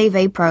favourite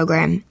TV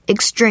program,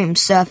 Extreme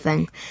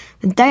Surfing.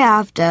 The day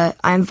after,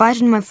 I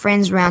invited my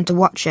friends round to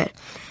watch it.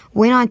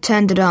 When I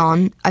turned it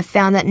on, I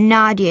found that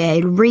Nadia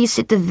had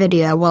reset the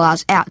video while I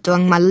was out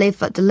doing my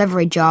leaflet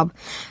delivery job,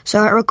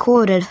 so it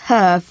recorded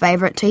her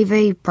favourite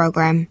TV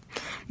program,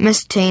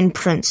 Miss Teen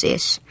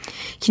Princess.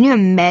 Can you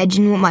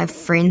imagine what my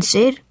friend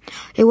said?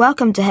 You're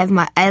welcome to have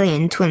my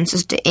alien twin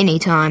sister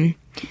anytime.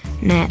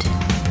 Nat.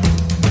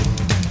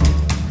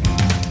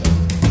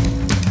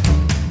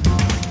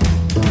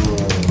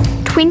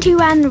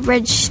 "21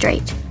 Ridge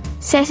Street,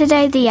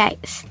 Saturday the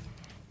 8th.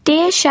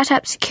 Dear Shut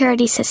Up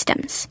Security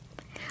Systems,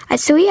 I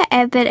saw your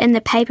advert in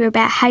the paper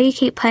about how you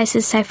keep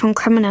places safe from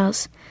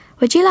criminals.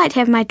 Would you like to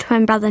have my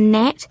twin brother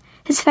Nat?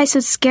 His face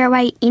would scare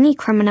away any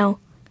criminal.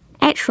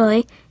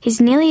 Actually,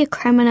 he's nearly a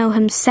criminal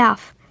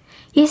himself.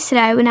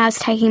 Yesterday, when I was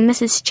taking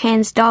Mrs.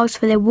 Chan's dogs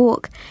for their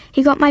walk,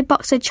 he got my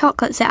box of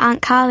chocolates that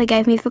Aunt Carly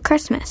gave me for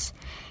Christmas.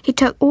 He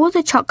took all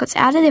the chocolates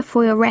out of their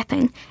foil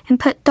wrapping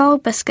and put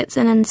dog biscuits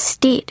in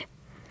instead.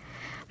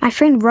 My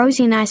friend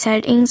Rosie and I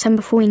started eating some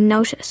before we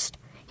noticed.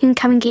 You can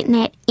come and get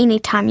Nat any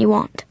time you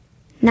want.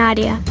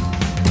 Nadia."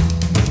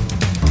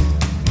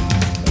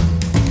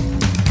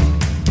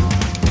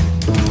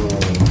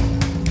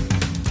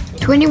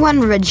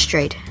 "21 Ridge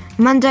Street,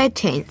 Monday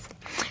 10th.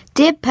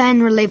 Dear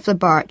Pain Relief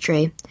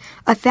Laboratory,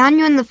 I found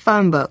you in the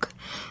phone book.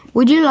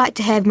 Would you like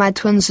to have my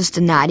twin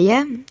sister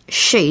Nadia?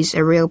 She's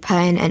a real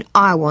pain and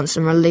I want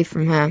some relief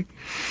from her.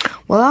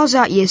 While I was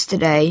out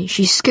yesterday,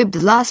 she scooped the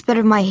last bit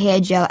of my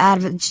hair gel out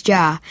of its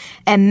jar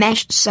and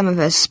mashed some of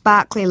her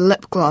sparkly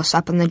lip gloss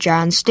up in the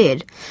jar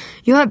instead.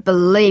 You won't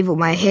believe what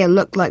my hair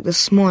looked like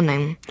this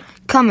morning.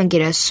 Come and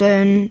get her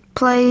soon,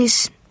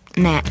 please.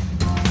 Nat."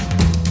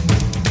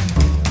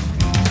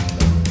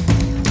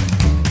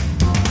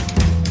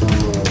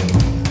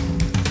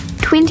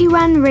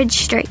 21 Ridge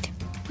Street,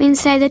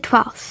 Wednesday the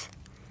 12th.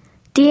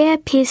 Dear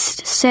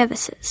Pest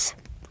Services,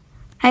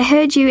 I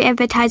heard you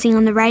advertising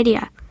on the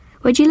radio.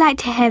 Would you like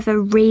to have a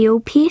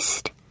real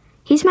pest?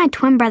 He's my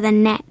twin brother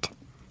Nat.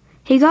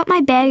 He got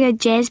my bag of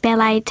jazz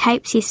ballet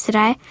tapes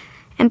yesterday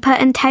and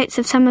put in tapes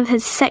of some of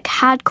his sick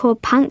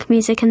hardcore punk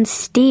music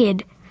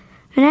instead.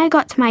 When I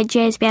got to my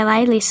jazz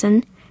ballet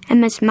lesson and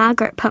Miss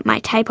Margaret put my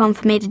tape on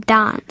for me to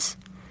dance,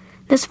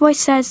 this voice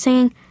started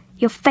singing,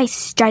 "Your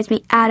face drives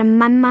me out of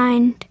my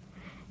mind.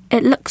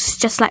 It looks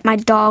just like my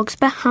dog's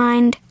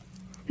behind."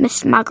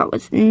 Miss Margaret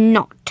was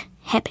not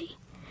happy.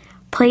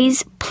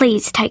 Please,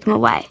 please take him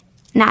away.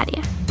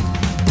 Nadia.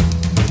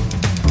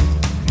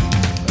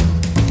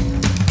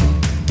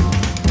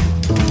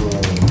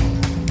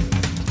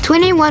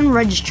 "21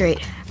 Ridge Street,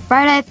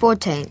 Friday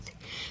 14th.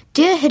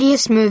 Dear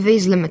Hideous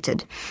Movies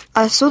Limited,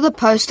 I saw the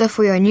poster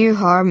for your new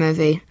horror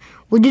movie.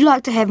 Would you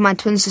like to have my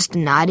twin sister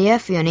Nadia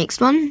for your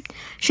next one?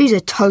 She's a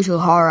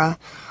total horror.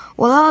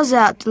 While I was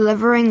out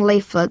delivering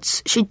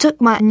leaflets, she took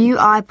my new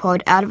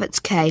iPod out of its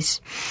case.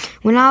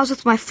 When I was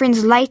with my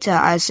friends later,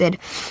 I said,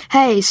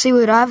 'Hey, see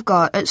what I've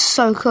got, it's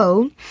so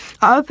cool.'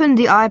 I opened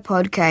the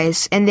iPod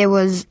case and there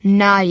was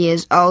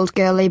Nadia's old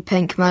girly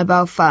pink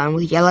mobile phone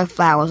with yellow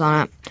flowers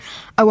on it.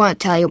 I won't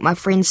tell you what my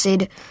friend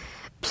said.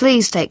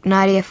 Please take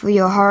Nadia for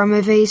your horror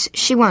movies.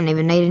 She won't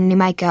even need any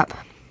makeup.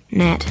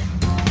 Nat."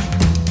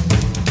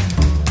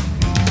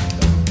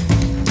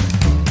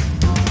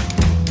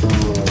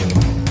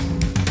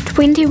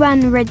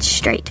 "21 Ridge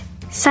Street,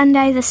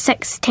 Sunday the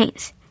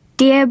 16th.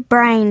 Dear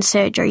Brain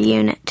Surgery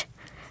Unit,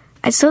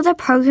 I saw the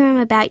program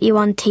about you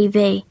on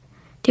TV.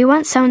 Do you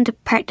want someone to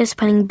practice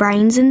putting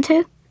brains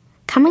into?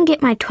 Come and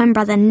get my twin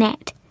brother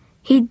Nat.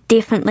 He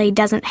definitely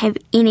doesn't have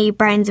any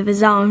brains of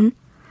his own.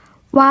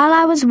 While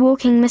I was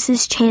walking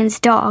Mrs. Chan's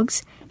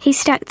dogs, he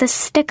stuck this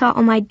sticker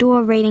on my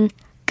door reading,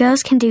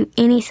 'Girls can do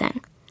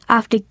anything,'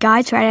 after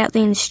guides write out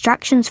the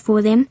instructions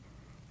for them.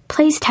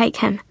 Please take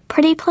him.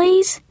 Pretty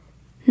please?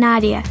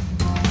 Nadia."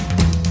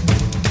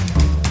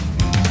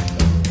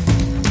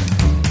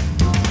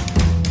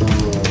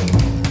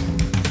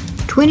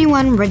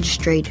 "21 Ridge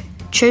Street,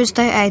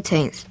 Tuesday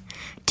 18th.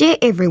 Dear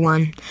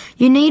everyone,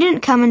 you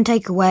needn't come and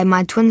take away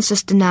my twin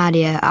sister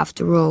Nadia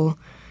after all.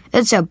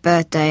 It's her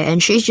birthday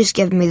and she's just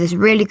given me this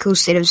really cool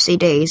set of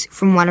CDs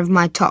from one of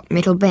my top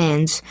metal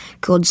bands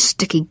called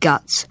Sticky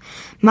Guts.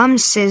 Mum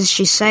says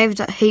she saved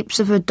heaps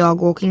of her dog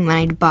walking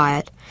money to buy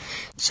it,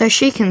 so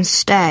she can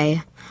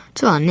stay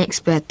till our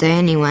next birthday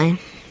anyway.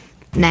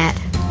 Nat."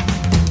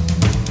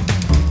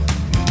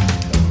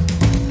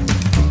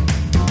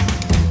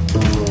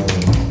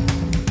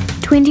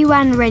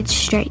 "21 Ridge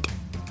Street,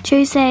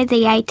 Tuesday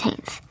the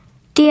 18th.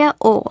 Dear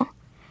all,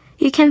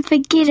 you can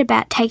forget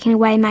about taking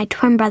away my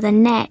twin brother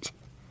Nat.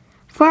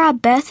 For our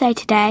birthday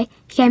today,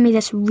 he gave me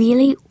this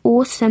really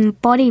awesome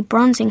body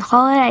bronzing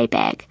holiday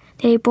bag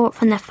that he bought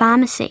from the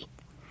pharmacy.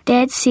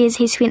 Dad says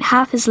he spent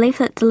half his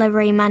leaflet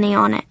delivery money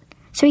on it,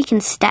 so he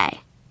can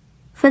stay.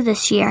 For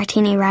this year at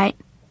any rate.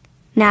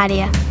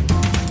 Nadia."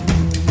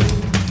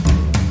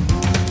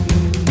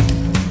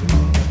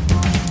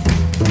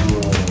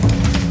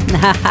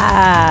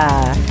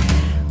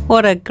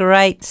 What a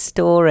great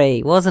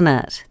story, wasn't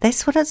it?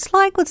 That's what it's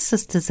like with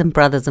sisters and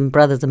brothers and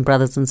brothers and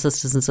brothers and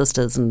sisters,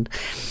 and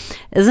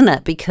isn't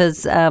it?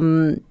 Because,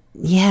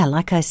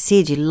 like I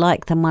said, you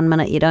like them one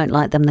minute, you don't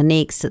like them the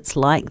next. It's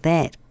like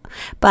that.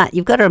 But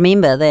you've got to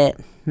remember that,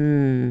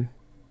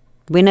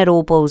 when it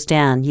all boils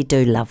down, you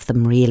do love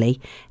them really.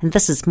 And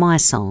this is my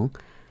song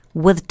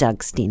with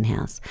Doug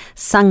Stenhouse,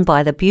 sung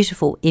by the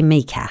beautiful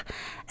Emika.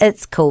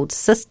 It's called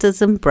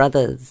Sisters and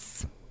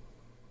Brothers.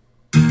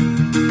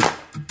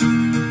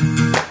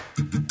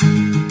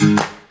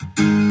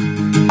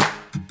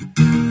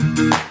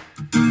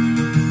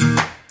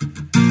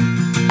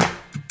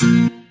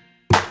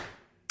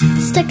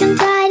 Stuck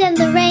inside and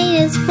the rain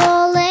is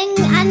falling.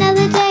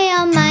 Another day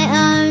on my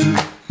own.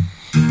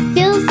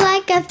 Feels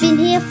like I've been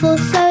here for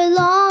so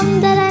long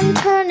that I'm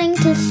turning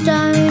to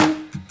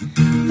stone.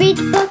 Read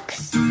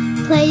books,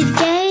 played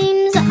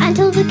games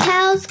until the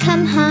cows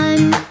come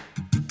home.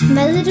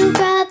 My little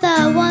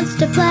brother wants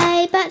to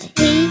play, but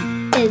he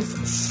is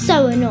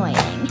so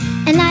annoying.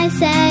 And I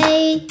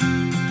say,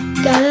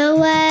 go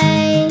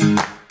away.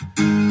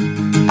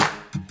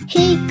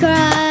 He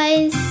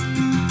cries,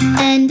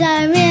 and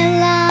I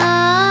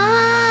realize,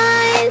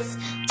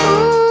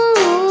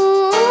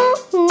 ooh,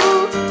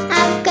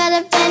 I've got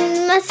a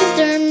friend, my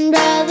sister and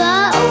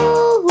brother.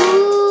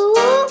 Ooh,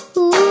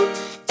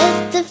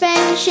 it's a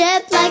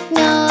friendship like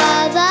no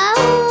other.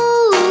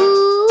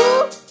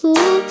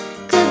 Ooh,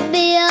 could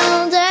be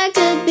older,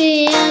 could be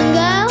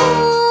younger.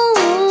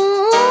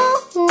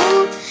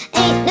 Ooh,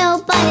 ain't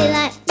nobody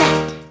like that.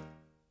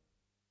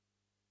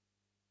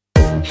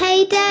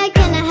 Hey Dad,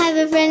 can I have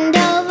a friend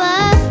over?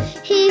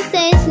 He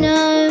says no.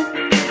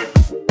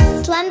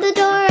 Slam the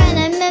door and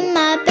I'm in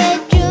my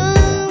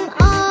bedroom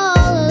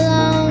all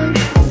alone.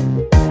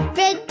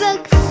 Read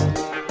books,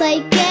 play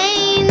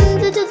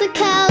games until the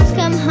cows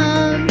come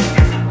home.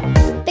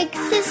 Big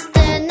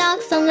sister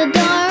knocks on the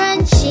door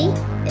and she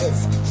is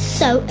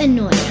so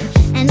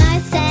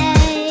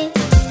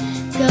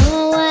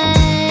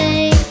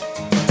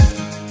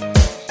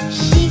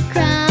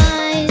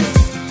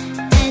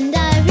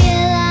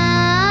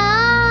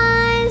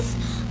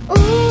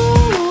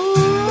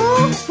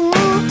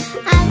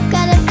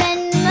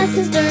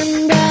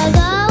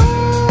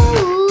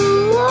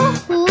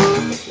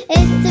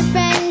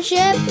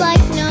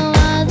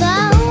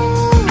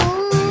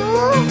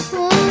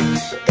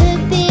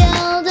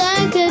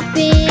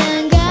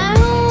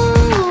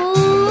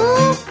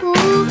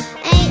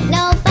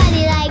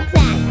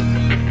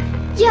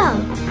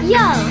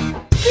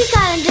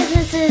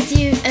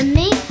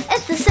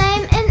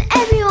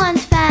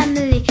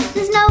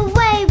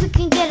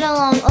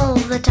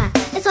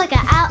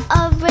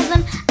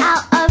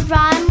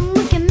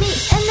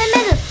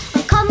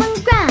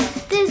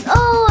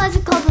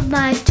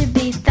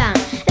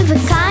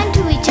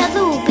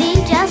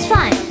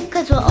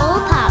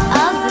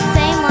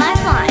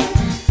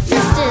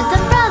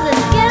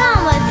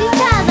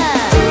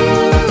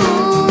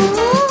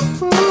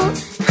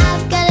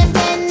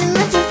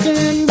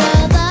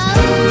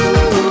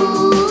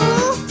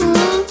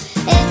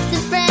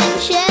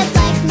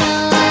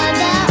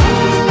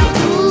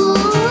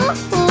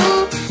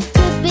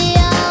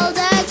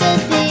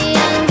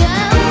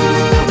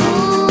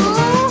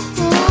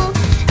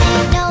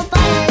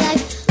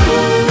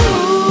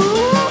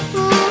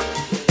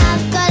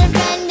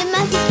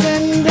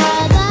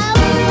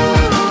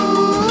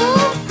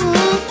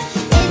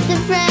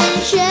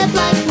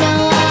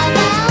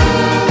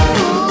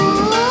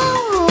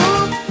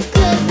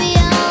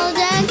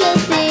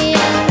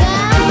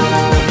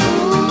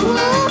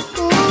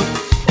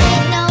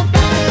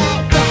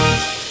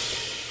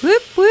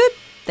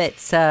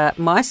That's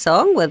my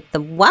song with the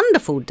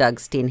wonderful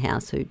Doug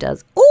Stenhouse, who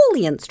does all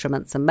the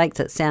instruments and makes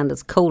it sound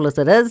as cool as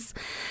it is,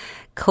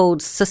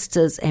 called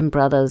Sisters and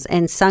Brothers,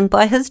 and sung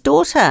by his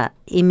daughter,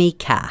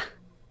 Emika.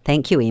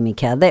 Thank you,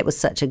 Emika. That was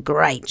such a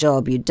great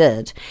job you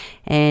did.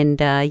 And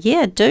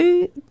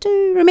do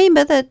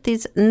remember that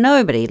there's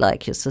nobody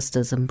like your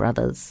sisters and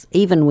brothers,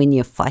 even when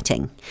you're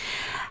fighting.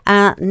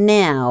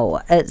 Now,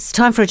 it's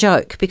time for a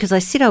joke, because I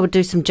said I would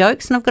do some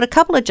jokes, and I've got a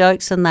couple of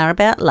jokes, and they're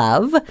about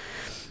love.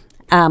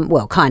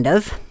 Well, kind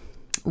of.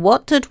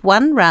 What did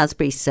one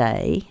raspberry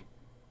say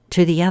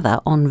to the other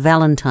on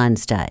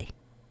Valentine's Day?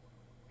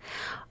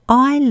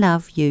 I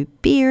love you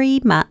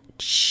very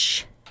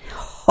much.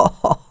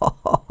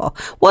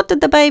 What did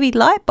the baby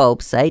light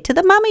bulb say to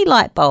the mummy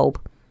light bulb?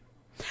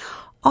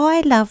 I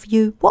love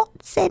you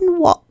what's and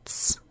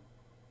what's.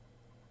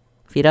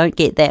 If you don't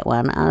get that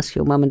one, ask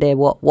your mum and dad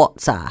what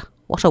what's are.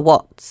 What are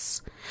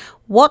what's?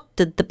 What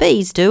did the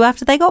bees do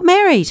after they got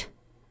married?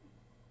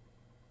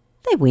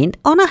 They went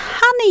on a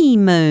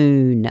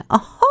honeymoon.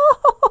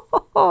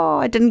 Oh,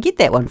 I didn't get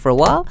that one for a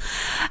while.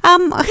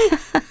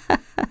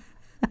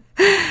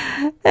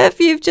 If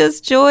you've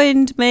just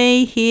joined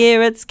me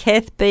here, it's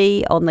Kath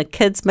B on the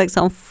Kids Mix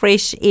on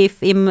Fresh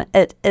FM.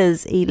 It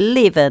is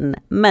 11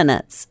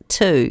 minutes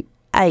to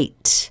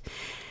 8.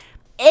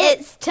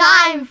 It's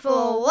time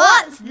for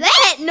What's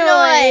That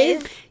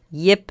Noise?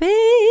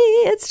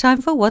 Yippee! It's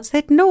time for What's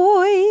That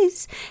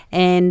Noise?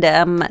 And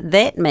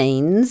that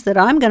means that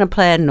I'm going to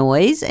play a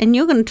noise and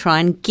you're going to try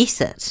and guess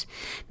it.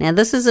 Now,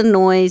 this is a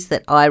noise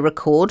that I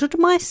recorded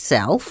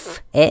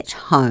myself at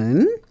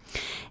home.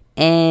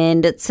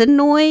 And it's a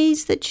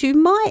noise that you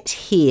might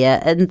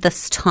hear in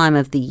this time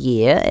of the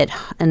year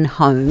in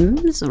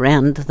homes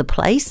around the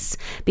place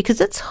because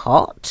it's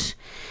hot.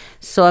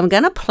 So I'm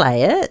going to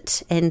play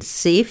it and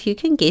see if you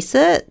can guess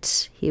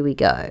it. Here we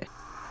go.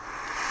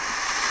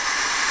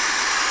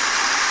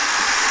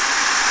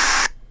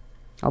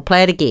 I'll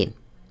play it again.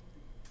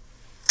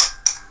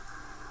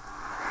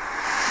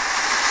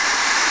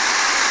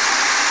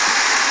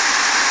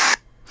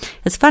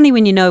 It's funny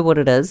when you know what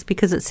it is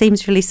because it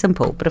seems really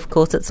simple, but of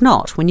course it's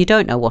not when you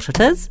don't know what it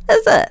is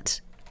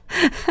it?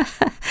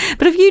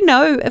 But if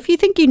you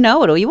think you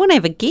know it or you want to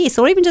have a guess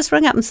or even just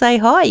ring up and say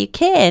hi, you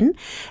can.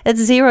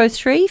 It's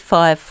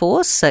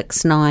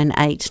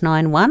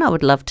 0354698991. I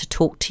would love to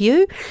talk to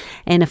you.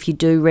 And if you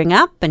do ring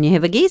up and you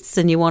have a guess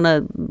and you want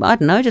to, I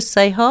don't know, just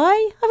say hi,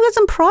 I've got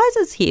some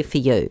prizes here for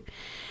you.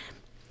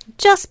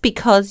 Just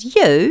because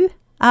you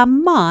are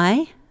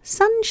my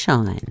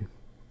sunshine.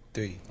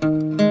 3.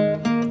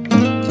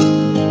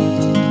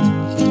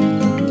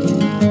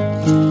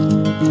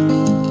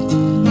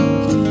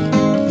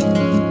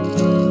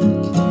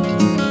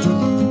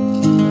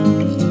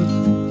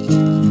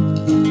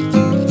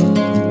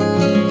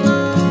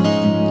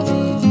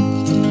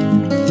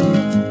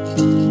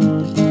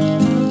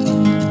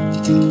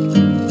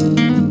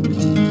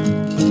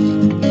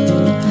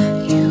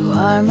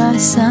 My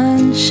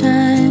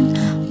sunshine,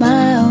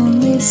 my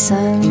only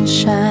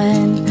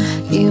sunshine.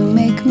 You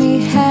make me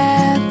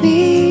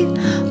happy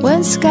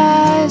when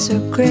skies are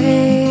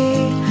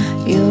gray.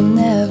 You'll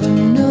never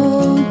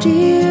know,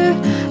 dear,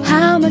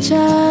 how much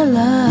I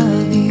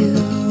love you.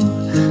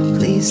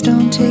 Please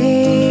don't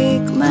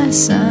take my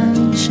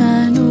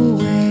sunshine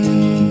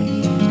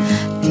away.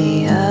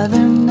 The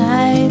other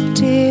night,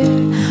 dear,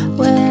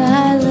 when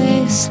I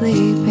lay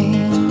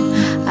sleeping,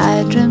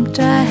 I dreamt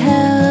I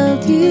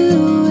held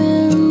you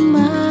in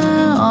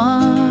my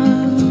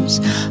arms.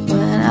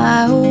 When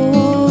I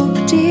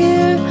awoke,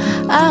 dear,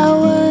 I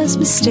was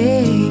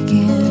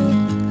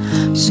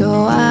mistaken.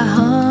 So I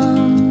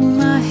hung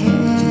my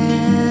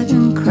head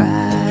and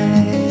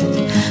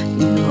cried.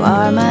 You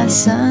are my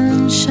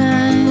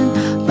sunshine,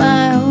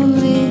 my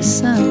only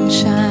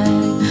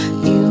sunshine.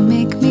 You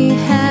make me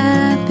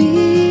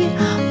happy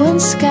when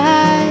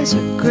skies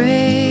are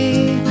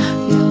gray.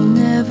 You'll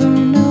never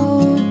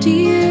know,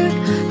 dear,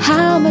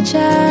 how much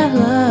I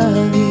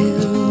love you.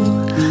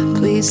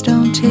 Please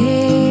don't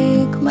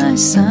take my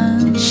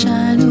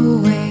sunshine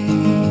away.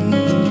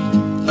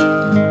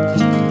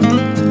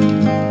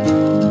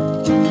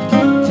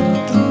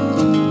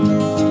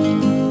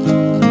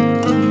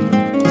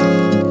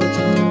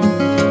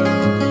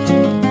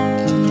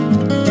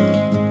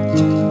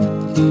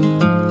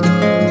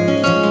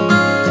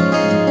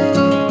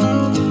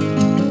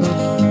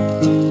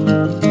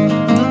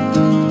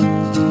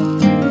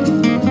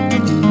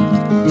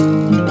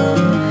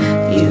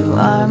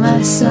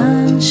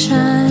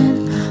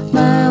 Sunshine,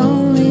 my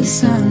only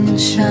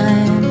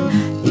sunshine.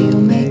 You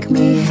make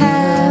me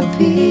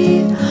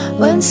happy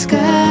when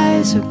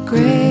skies are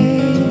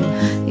gray.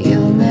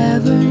 You'll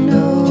never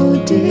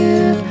know,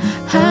 dear,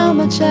 how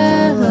much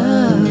I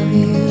love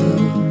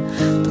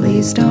you.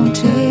 Please don't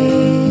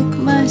take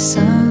my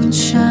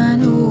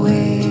sunshine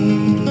away.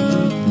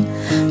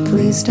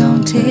 Please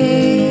don't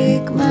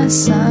take my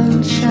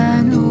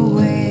sunshine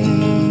away.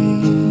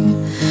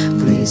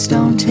 Please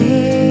don't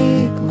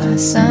take my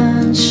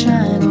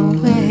sunshine away.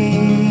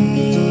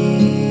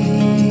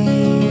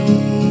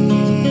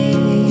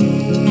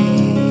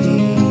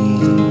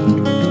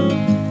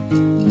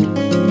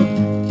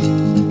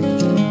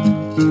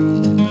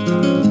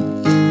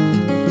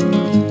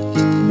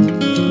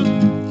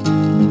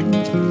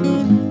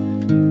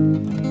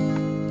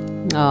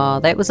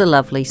 that was a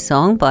lovely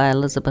song by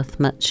Elizabeth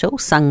Mitchell,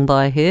 sung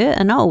by her,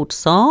 an old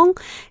song.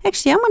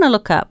 Actually, I'm going to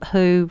look up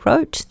who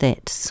wrote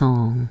that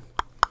song,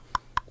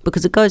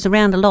 because it goes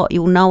around a lot.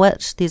 You'll know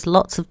it. There's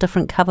lots of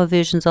different cover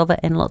versions of it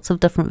and lots of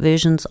different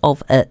versions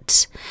of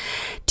it.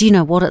 Do you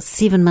know what? It's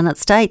 7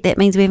 minutes to 8. That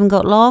means we haven't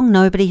got long.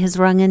 Nobody has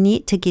rung in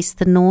yet to guess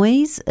the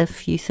noise.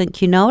 If you think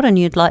you know it and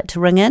you'd like to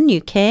ring in, you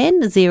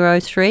can.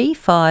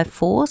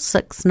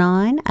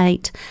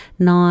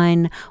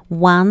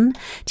 0354698991.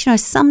 Do you know,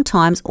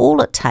 sometimes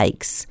all it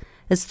takes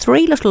is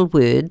 3 little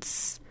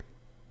words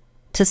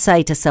to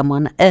say to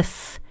someone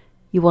if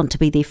you want to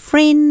be their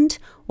friend,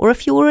 or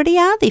if you already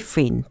are their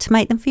friend, to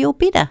make them feel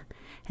better.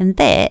 And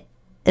that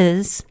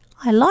is,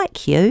 I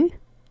like you.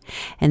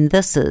 And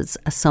this is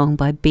a song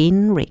by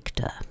Ben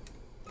Rector.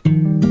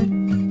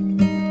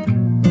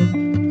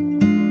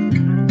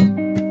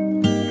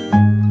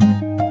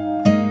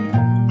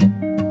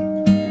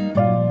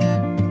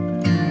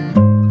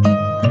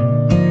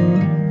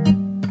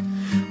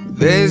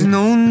 There's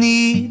no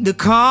need to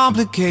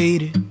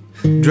complicate it,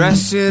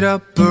 dress it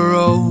up or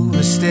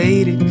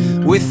overstate it.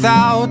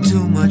 Without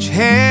too much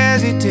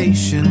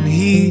hesitation,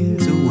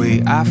 here's the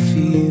way I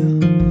feel.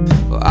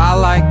 Well, I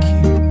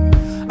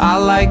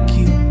like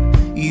you,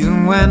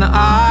 even when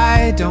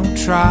I don't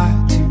try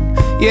to.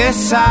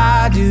 Yes,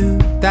 I do,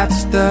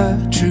 that's the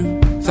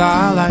truth,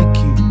 I like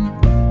you.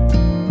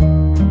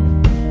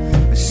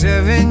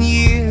 7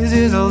 years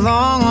is a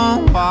long,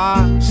 long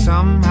while.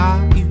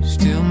 Somehow you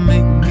still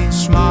make me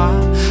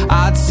smile.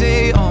 I'd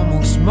say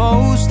almost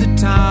most of the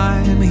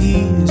time,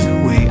 here's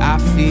the way I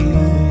feel.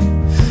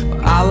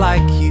 I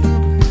like you,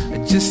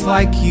 just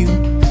like you,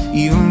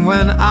 even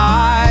when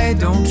I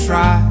don't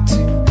try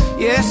to.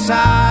 Yes,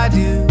 I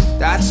do,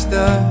 that's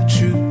the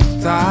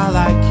truth, I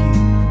like you.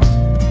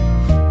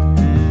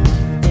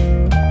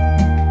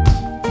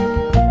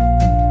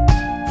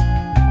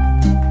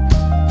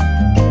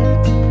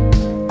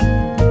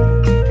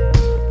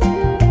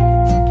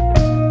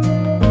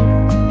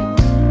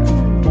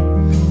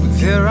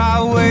 There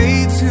are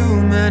way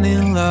too many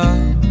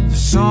love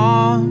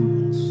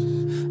songs.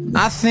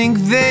 I think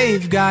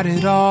they've got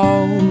it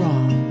all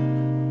wrong.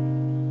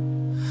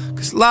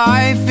 'Cause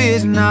life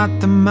is not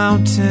the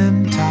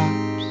mountain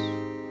tops,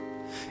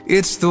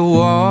 it's the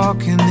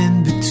walking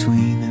in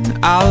between. And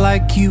I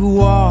like you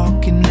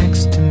walking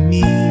next to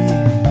me.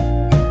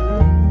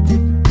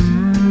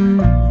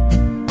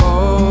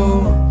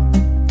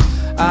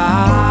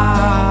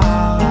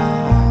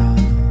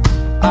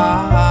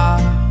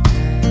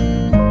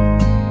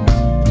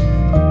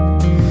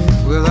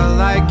 Well,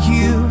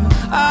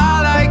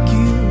 I like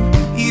you,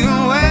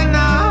 even when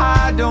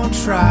I don't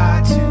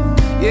try to.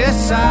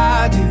 Yes,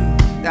 I do,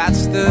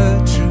 that's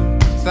the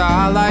truth,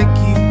 I like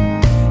you,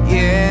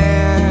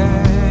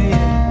 yeah,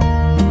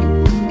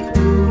 yeah.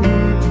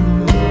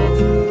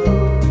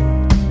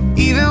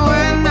 Even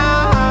when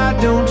I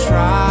don't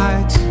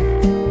try to,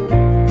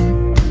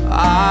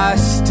 I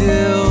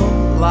still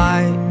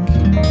like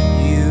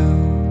you.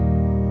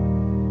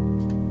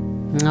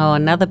 Oh,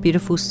 another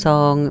beautiful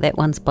song. That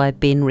one's by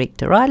Ben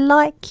Rector. I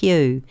like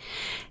you.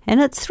 And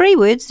it's 3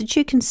 words that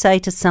you can say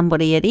to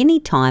somebody at any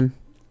time.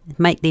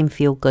 Make them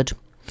feel good.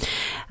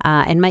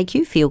 And make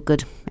you feel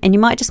good. And you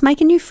might just make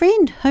a new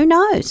friend. Who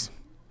knows?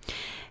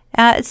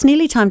 It's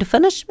nearly time to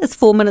finish. It's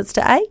 4 minutes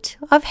to 8.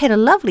 I've had a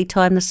lovely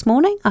time this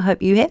morning. I hope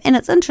you have. And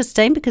it's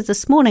interesting because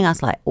this morning I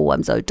was like, oh,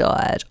 I'm so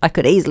tired. I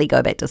could easily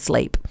go back to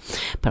sleep.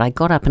 But I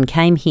got up and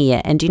came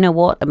here. And do you know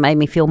what? It made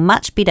me feel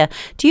much better.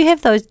 Do you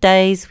have those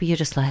days where you're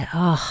just like,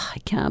 oh, I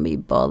can't be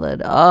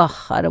bothered. Oh,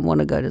 I don't want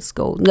to go to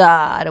school.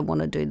 I don't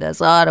want to do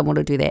this. I don't want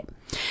to do that.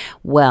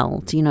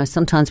 Well, do you know,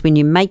 sometimes when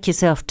you make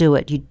yourself do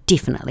it, you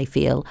definitely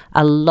feel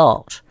a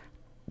lot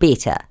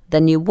better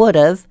than you would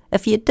have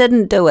if you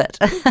didn't do it.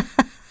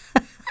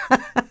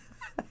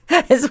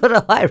 That's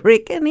what I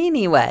reckon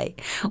anyway.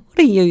 What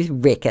do you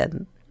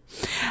reckon?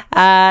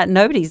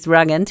 Nobody's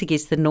rung in to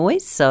guess the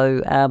noise,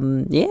 so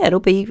yeah, it'll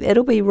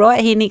be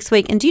right here next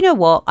week. And do you know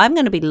what? I'm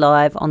going to be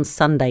live on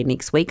Sunday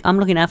next week. I'm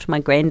looking after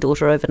my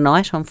granddaughter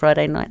overnight on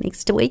Friday night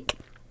next week.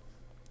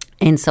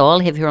 And so I'll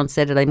have her on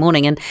Saturday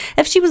morning. And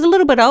if she was a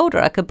little bit older,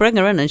 I could bring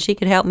her in and she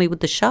could help me with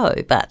the show.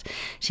 But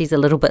she's a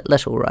little bit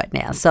little right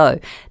now.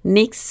 So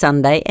next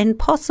Sunday, and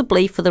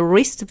possibly for the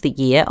rest of the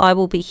year, I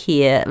will be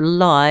here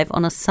live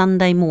on a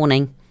Sunday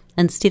morning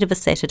instead of a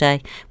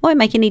Saturday. Won't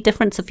make any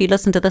difference if you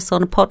listen to this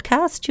on a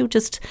podcast. You'll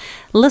just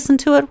listen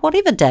to it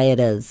whatever day it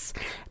is.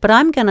 But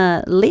I'm going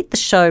to let the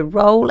show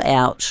roll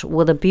out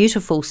with a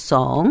beautiful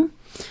song.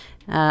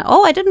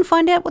 I didn't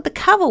find out what the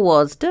cover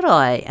was, did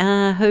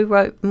I? Who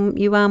wrote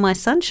You Are My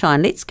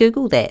Sunshine? Let's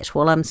Google that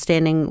while I'm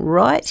standing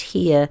right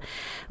here,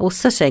 or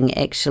sitting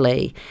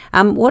actually.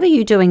 What are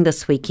you doing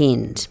this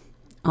weekend?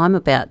 I'm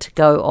about to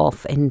go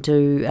off and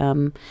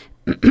do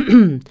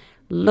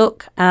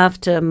look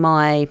after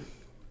my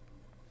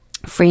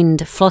friend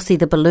Flossie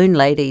the Balloon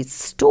Lady's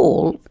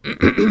stall.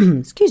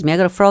 Excuse me, I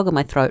got a frog in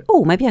my throat.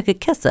 Oh, maybe I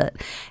could kiss it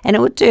and it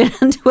would turn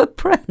into a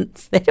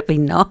prince. That'd be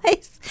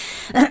nice.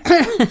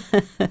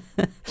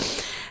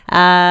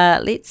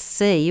 Let's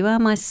see. You Are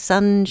My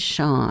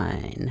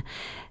Sunshine.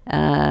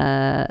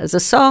 It's a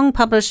song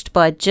published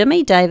by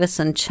Jimmy Davis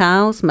and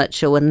Charles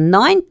Mitchell in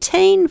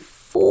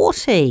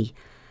 1940.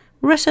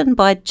 Written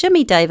by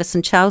Jimmy Davis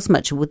and Charles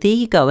Mitchell. Well, there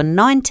you go, in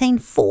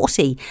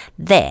 1940.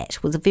 That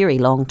was a very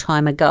long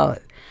time ago.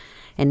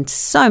 And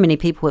so many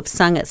people have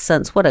sung it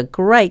since. What a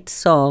great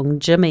song,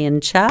 Jimmy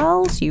and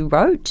Charles, you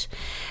wrote.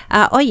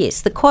 Oh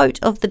yes, the quote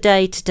of the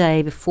day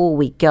today before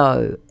we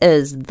go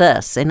is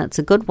this, and it's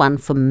a good one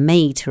for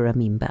me to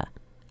remember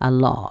a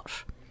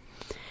lot.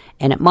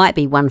 And it might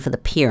be one for the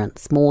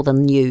parents more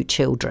than you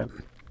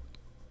children.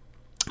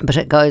 But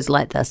it goes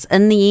like this.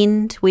 In the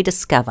end, we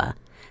discover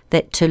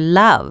that to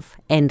love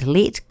and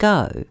let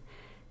go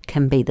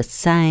can be the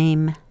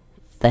same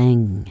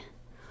thing.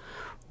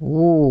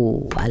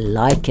 Ooh, I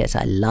like it.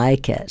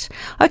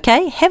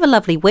 Okay, have a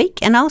lovely week,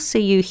 and I'll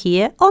see you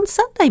here on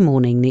Sunday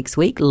morning next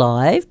week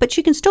live, but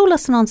you can still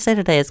listen on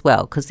Saturday as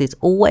well, because there's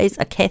always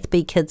a Kath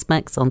B Kids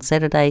Mix on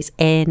Saturdays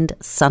and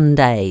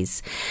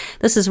Sundays.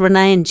 This is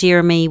Renee and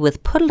Jeremy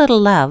with Put a Little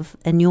Love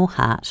in Your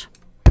Heart.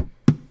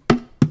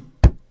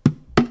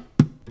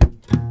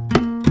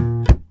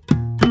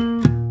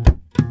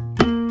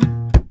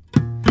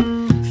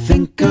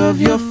 Think of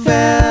your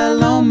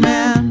fellow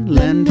man,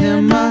 lend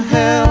him a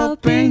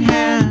helping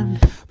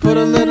hand, put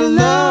a little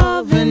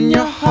love in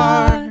your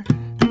heart.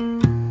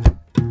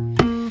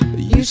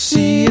 You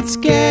see it's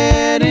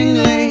getting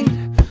late,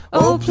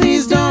 oh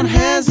please don't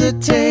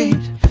hesitate,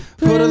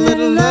 put a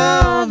little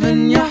love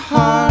in your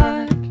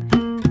heart.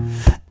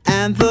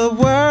 And the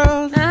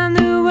world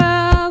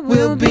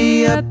will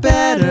be a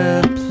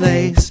better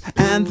place,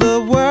 and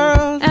the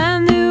world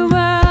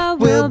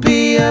will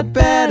be a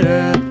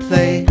better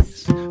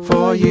place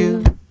for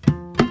you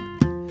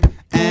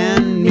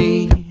and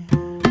me.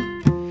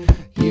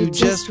 You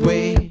just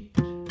wait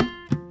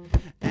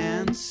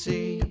and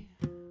see.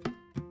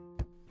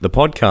 The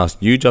podcast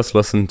you just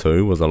listened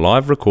to was a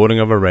live recording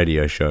of a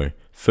radio show,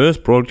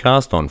 first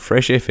broadcast on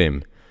Fresh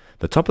FM,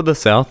 the top of the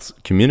South's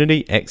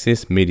community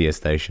access media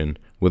station,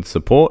 with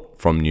support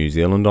from New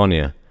Zealand On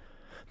Air.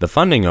 The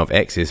funding of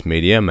Access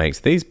Media makes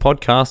these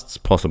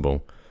podcasts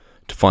possible.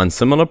 To find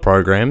similar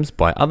programs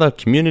by other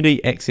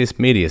community access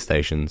media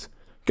stations,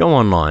 go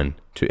online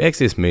to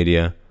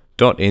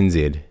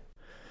accessmedia.nz.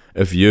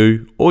 If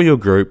you or your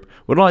group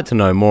would like to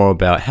know more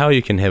about how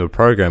you can have a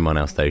program on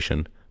our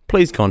station,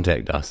 please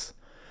contact us.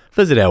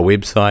 Visit our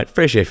website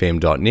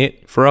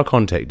freshfm.net for our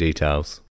contact details.